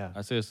know. Yeah.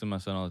 I say this to my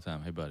son all the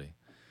time. Hey, buddy,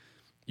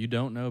 you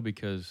don't know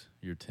because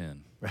you're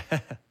 10.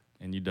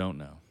 And you don't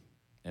know.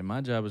 And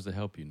my job is to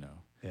help you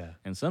know. Yeah.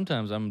 And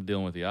sometimes I'm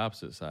dealing with the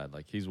opposite side.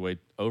 Like he's way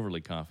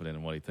overly confident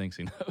in what he thinks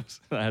he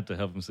knows. I have to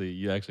help him see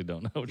you actually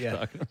don't know what you're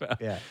talking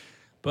about. Yeah.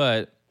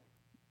 But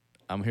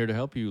I'm here to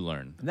help you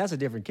learn. And that's a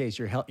different case.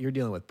 You're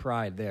dealing with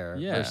pride there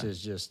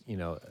versus Yeah. just,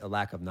 a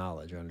lack of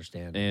knowledge or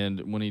understanding.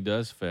 And when he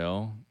does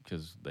fail,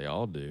 because they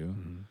all do,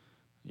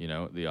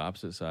 the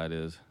opposite side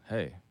is,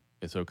 hey,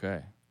 it's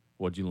okay.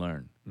 What'd you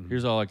learn?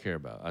 Here's all I care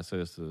about. I say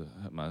this to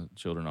my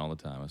children all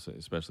the time, I say,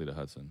 especially to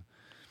Hudson,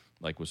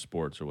 like with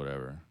sports or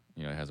whatever.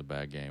 He has a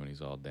bad game and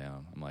he's all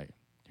down. I'm like,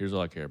 here's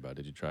all I care about.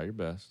 Did you try your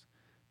best?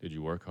 Did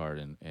you work hard?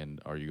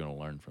 And are you going to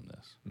learn from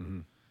this?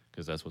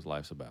 Because that's what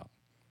life's about.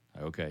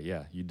 Okay,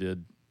 yeah, you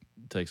did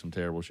take some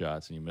terrible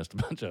shots and you missed a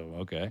bunch of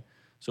them. Okay,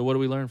 so what do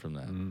we learn from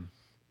that?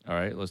 All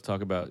right, let's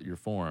talk about your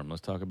form.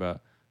 Let's talk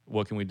about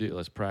what can we do.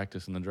 Let's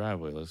practice in the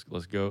driveway.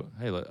 Let's go.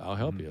 Hey, I'll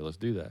help you. Let's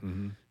do that.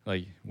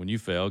 Like when you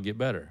fail, get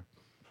better.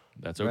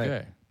 That's okay.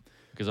 Right.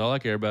 Because all I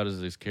care about is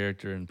his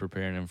character and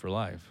preparing him for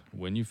life.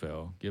 When you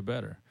fail, get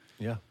better.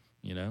 Yeah.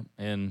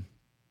 And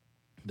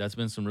that's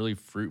been some really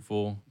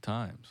fruitful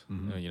times,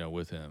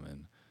 with him.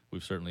 And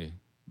we've certainly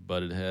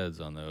butted heads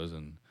on those,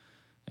 and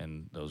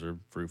those are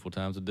fruitful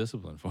times of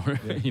discipline for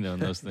him,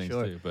 and those things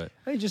Sure. too. But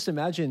I mean, just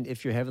imagine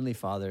if your Heavenly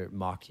Father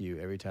mocked you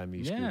every time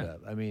you screwed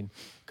up. I mean,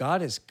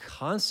 God is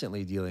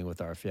constantly dealing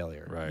with our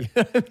failure. Right. You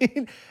know what I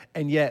mean?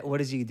 And yet, what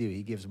does he do?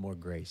 He gives more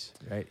grace,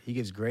 right? He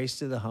gives grace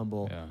to the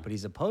humble, but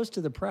he's opposed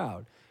to the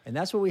proud. And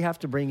that's what we have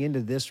to bring into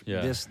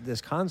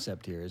this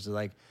concept here is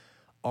like,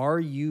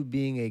 are you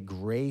being a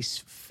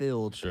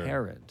grace-filled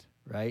parent,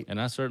 right? And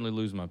I certainly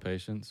lose my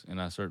patience,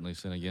 and I certainly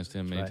sin against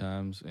him many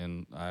times,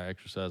 and I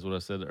exercise what I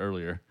said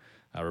earlier.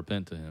 I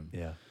repent to him.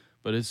 Yeah.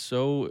 But there's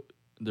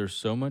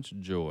so much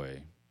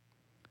joy.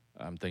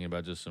 I'm thinking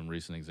about just some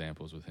recent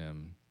examples with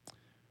him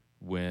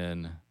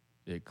when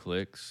it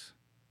clicks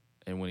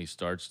and when he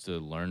starts to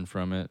learn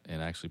from it and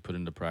actually put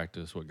into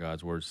practice what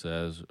God's word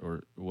says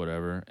or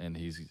whatever, and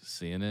he's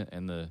seeing it,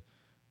 and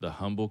the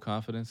humble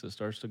confidence that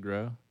starts to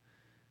grow,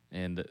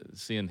 and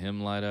seeing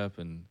him light up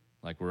and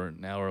Like we're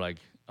like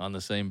on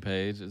the same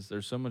page.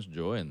 There's so much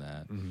joy in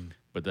that. Mm-hmm.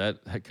 But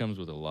that comes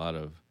with a lot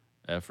of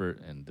effort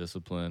and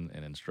discipline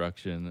and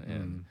instruction,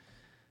 and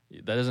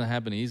that doesn't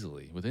happen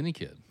easily with any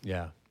kid.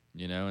 Yeah.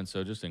 And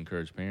so just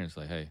encourage parents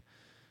like, hey,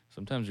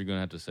 sometimes you're going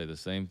to have to say the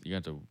same. You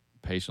have to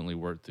patiently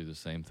work through the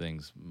same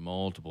things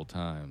multiple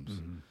times.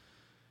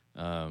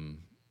 Mm-hmm.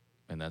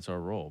 And that's our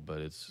role, but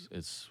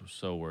it's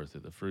so worth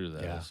it. The fruit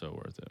of that is so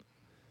worth it.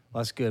 Well,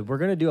 that's good. We're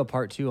going to do a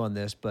part 2 on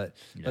this, but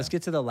let's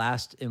get to the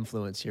last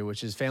influence here,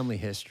 which is family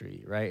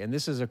history, right? And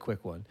this is a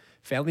quick one.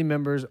 Family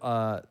members,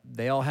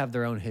 they all have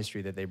their own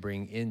history that they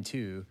bring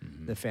into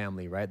the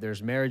family, right?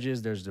 There's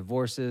marriages, there's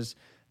divorces,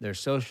 there's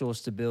social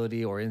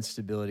stability or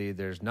instability,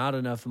 there's not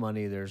enough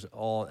money, there's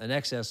an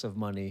excess of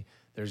money,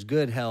 there's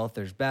good health,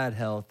 there's bad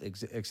health,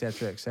 et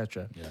cetera, et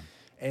cetera. Yeah.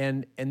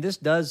 And this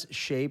does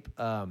shape...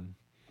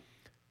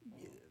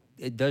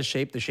 it does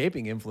shape the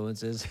shaping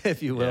influences,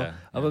 if you will,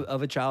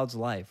 of a child's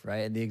life, right?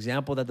 And the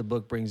example that the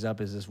book brings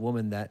up is this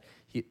woman that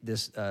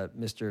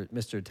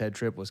Mr. Ted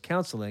Tripp was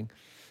counseling,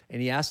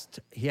 and he asked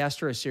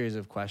her a series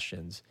of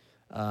questions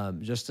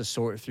just to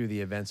sort through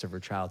the events of her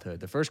childhood.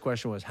 The first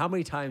question was, how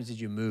many times did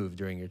you move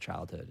during your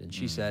childhood? And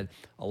she said,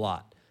 a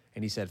lot.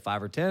 And he said,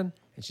 5 or 10?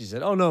 And she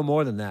said, oh, no,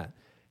 more than that.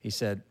 He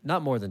said,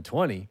 not more than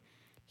 20.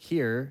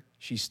 Here,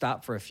 she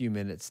stopped for a few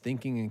minutes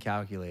thinking and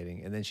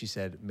calculating, and then she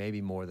said, maybe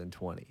more than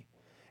 20.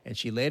 And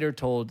she later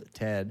told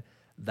Ted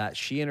that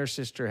she and her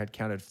sister had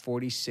counted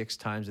 46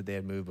 times that they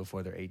had moved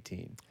before they're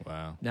 18.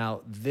 Wow.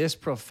 Now, this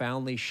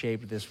profoundly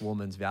shaped this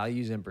woman's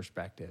values and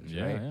perspectives,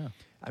 right? Yeah.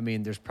 I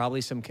mean, there's probably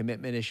some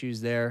commitment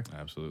issues there.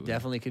 Absolutely.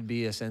 Definitely could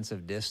be a sense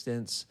of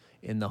distance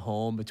in the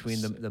home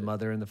between the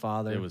mother and the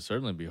father. It would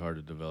certainly be hard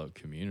to develop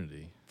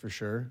community. For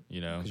sure.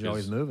 Because you're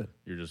always moving.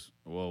 You're just,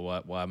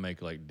 why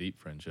make like deep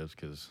friendships?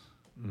 Because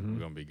we're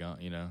going to be gone,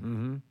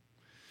 Mm-hmm.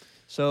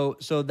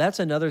 So that's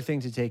another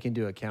thing to take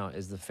into account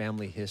is the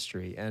family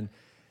history. And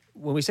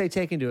when we say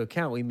take into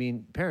account, we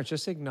mean parents,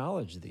 just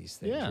acknowledge these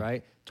things,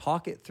 right?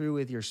 Talk it through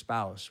with your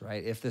spouse,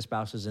 right? If the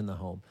spouse is in the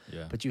home.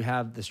 Yeah. But you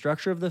have the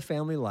structure of the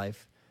family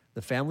life,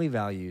 the family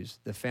values,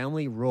 the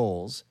family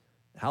roles,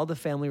 how the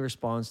family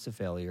responds to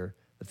failure,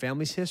 the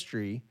family's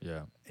history,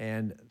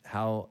 and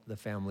how the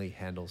family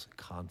handles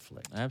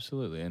conflict.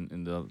 Absolutely.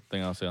 And the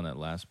thing I'll say on that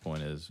last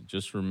point is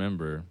just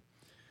remember,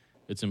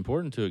 it's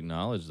important to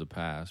acknowledge the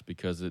past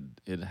because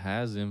it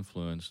has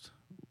influenced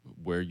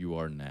where you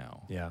are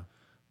now. Yeah.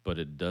 But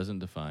it doesn't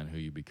define who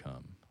you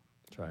become.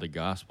 That's right. The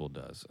gospel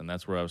does. And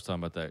that's where I was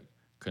talking about that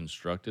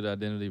constructed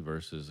identity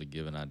versus a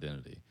given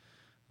identity.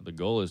 The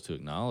goal is to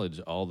acknowledge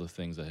all the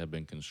things that have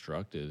been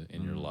constructed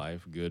in your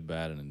life, good,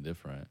 bad, and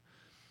indifferent,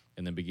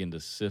 and then begin to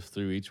sift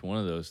through each one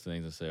of those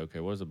things and say, okay,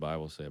 what does the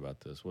Bible say about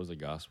this? What does the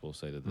gospel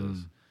say to this?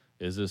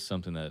 Is this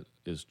something that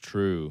is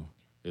true?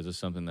 Is this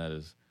something that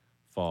is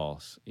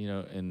false?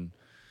 And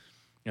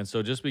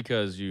so just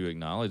because you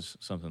acknowledge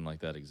something like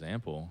that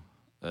example,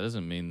 that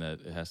doesn't mean that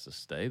it has to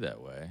stay that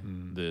way.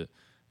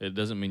 It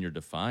doesn't mean you're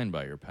defined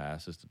by your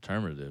past. It's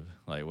determinative.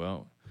 Like,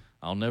 well,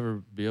 I'll never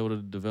be able to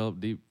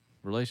develop deep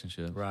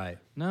relationships. Right.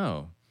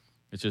 No.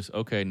 It's just,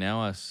 okay, now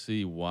I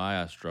see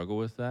why I struggle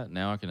with that.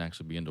 Now I can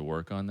actually begin to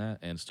work on that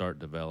and start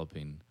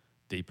developing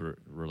deeper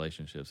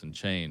relationships and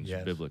change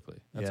biblically.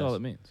 That's all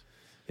it means.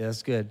 Yeah,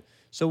 that's good.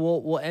 So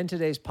we'll end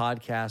today's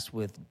podcast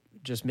with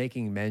just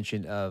making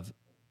mention of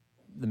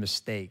the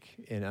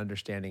mistake in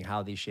understanding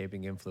how these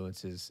shaping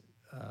influences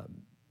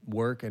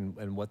work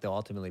and what they'll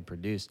ultimately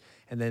produce.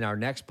 And then our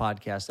next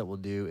podcast that we'll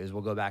do is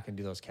we'll go back and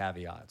do those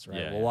caveats,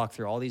 right? We'll walk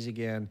through all these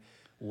again.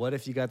 What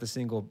if you got the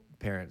single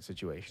parent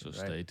situation? So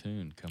stay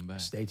tuned. Come back.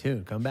 Stay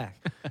tuned. Come back,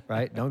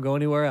 right? Don't go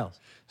anywhere else.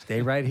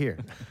 Stay right here.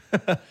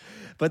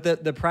 But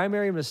the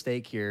primary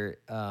mistake here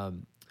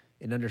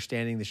in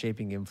understanding the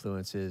shaping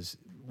influences,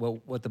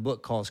 what the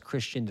book calls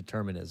Christian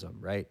determinism,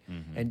 right?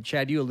 Mm-hmm. And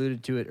Chad, you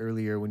alluded to it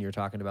earlier when you were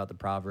talking about the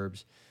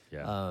Proverbs.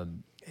 Yeah.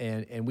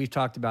 And we've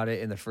talked about it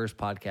in the first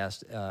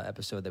podcast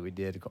episode that we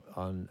did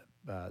on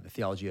the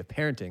theology of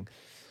parenting.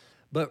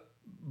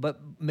 But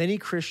many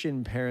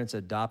Christian parents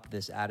adopt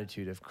this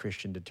attitude of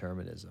Christian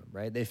determinism,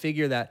 right? They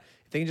figure that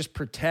if they can just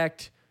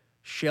protect,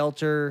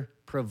 shelter,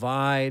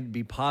 provide,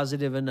 be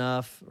positive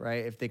enough,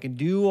 right? If they can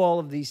do all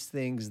of these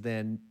things,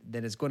 then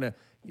it's going to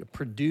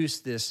produce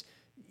this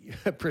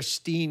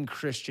pristine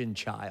Christian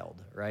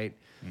child, right?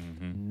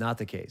 Mm-hmm. Not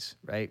the case,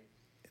 right?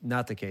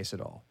 Not the case at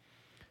all.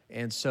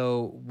 And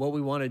so what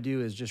we want to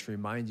do is just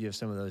remind you of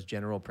some of those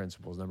general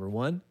principles. Number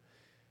one,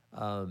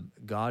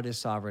 God is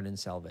sovereign in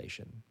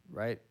salvation,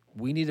 right?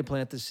 We need to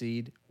plant the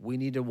seed. We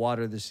need to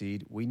water the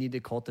seed. We need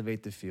to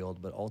cultivate the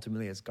field, but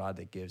ultimately it's God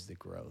that gives the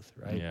growth,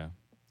 right? Yeah.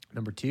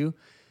 Number two,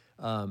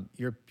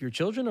 your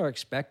children are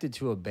expected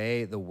to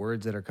obey the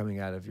words that are coming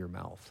out of your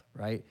mouth,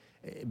 right?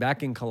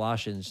 Back in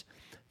Colossians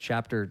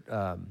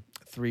chapter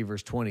 3,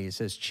 verse 20, it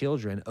says,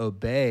 children,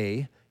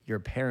 obey your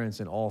parents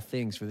in all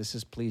things, for this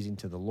is pleasing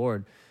to the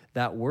Lord.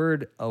 That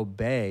word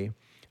obey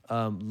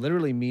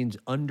literally means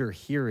under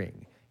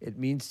hearing. it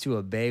means to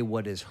obey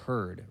what is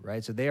heard,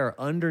 right? So they are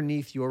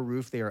underneath your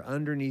roof. They are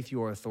underneath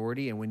your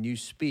authority. And when you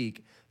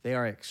speak, they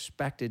are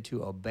expected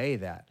to obey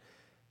that.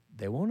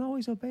 They won't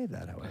always obey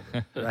that,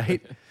 however,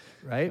 right?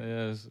 Right?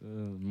 Yes,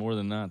 more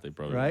than not, they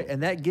probably right. won't.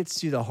 And that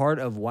gets to the heart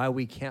of why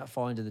we can't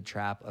fall into the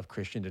trap of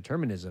Christian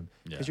determinism,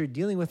 because you're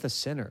dealing with a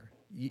sinner.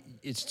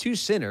 It's two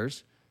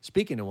sinners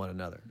speaking to one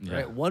another,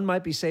 right? One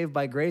might be saved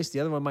by grace,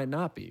 the other one might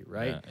not be,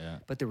 right? Yeah.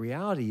 But the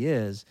reality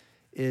is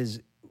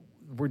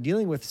we're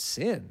dealing with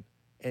sin,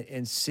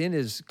 and sin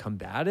is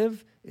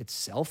combative, it's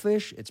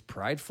selfish, it's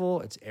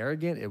prideful, it's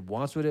arrogant, it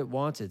wants what it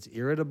wants, it's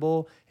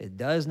irritable, it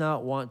does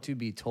not want to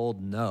be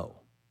told no,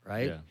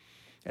 right? Yeah.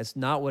 That's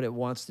not what it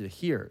wants to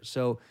hear.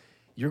 So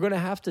you're going to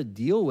have to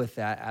deal with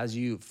that as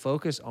you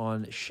focus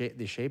on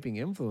the shaping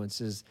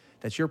influences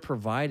that you're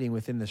providing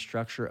within the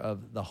structure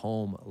of the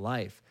home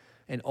life.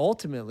 And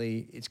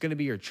ultimately, it's going to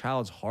be your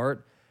child's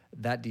heart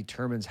that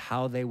determines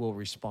how they will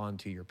respond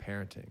to your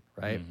parenting,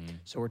 right? Mm-hmm.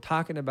 So we're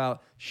talking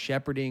about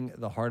shepherding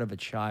the heart of a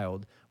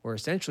child. We're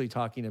essentially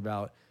talking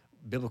about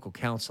biblical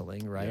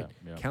counseling, right?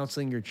 Yeah.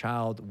 Counseling your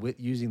child with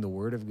using the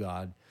Word of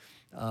God,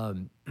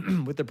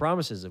 with the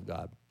promises of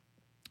God.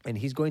 And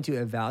he's going to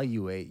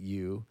evaluate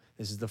you,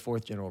 this is the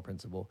fourth general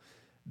principle,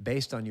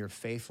 based on your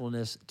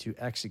faithfulness to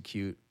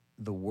execute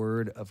the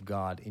Word of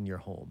God in your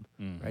home,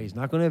 right? He's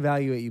not going to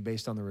evaluate you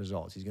based on the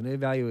results. He's going to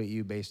evaluate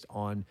you based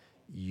on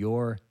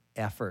your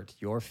effort,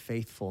 your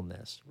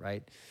faithfulness,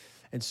 right?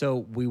 And so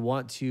we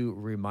want to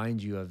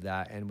remind you of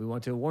that, and we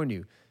want to warn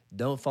you,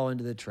 don't fall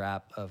into the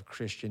trap of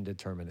Christian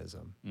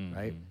determinism,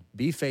 right?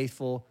 Be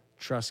faithful,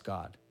 trust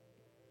God.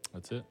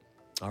 That's it.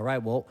 All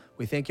right, well,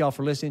 we thank y'all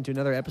for listening to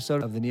another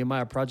episode of the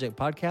Nehemiah Project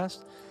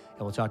podcast,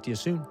 and we'll talk to you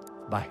soon.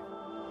 Bye.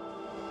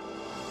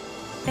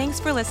 Thanks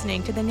for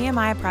listening to the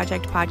Nehemiah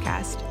Project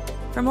podcast.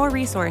 For more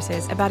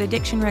resources about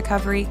addiction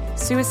recovery,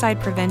 suicide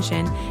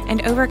prevention,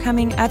 and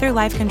overcoming other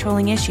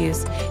life-controlling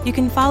issues, you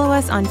can follow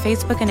us on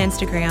Facebook and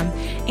Instagram,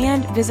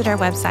 and visit our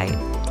website,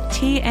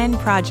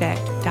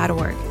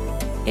 pt.1.org.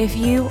 If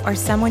you or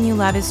someone you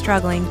love is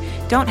struggling,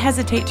 don't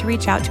hesitate to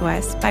reach out to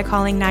us by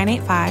calling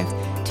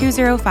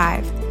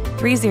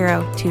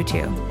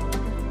 985-205-3022.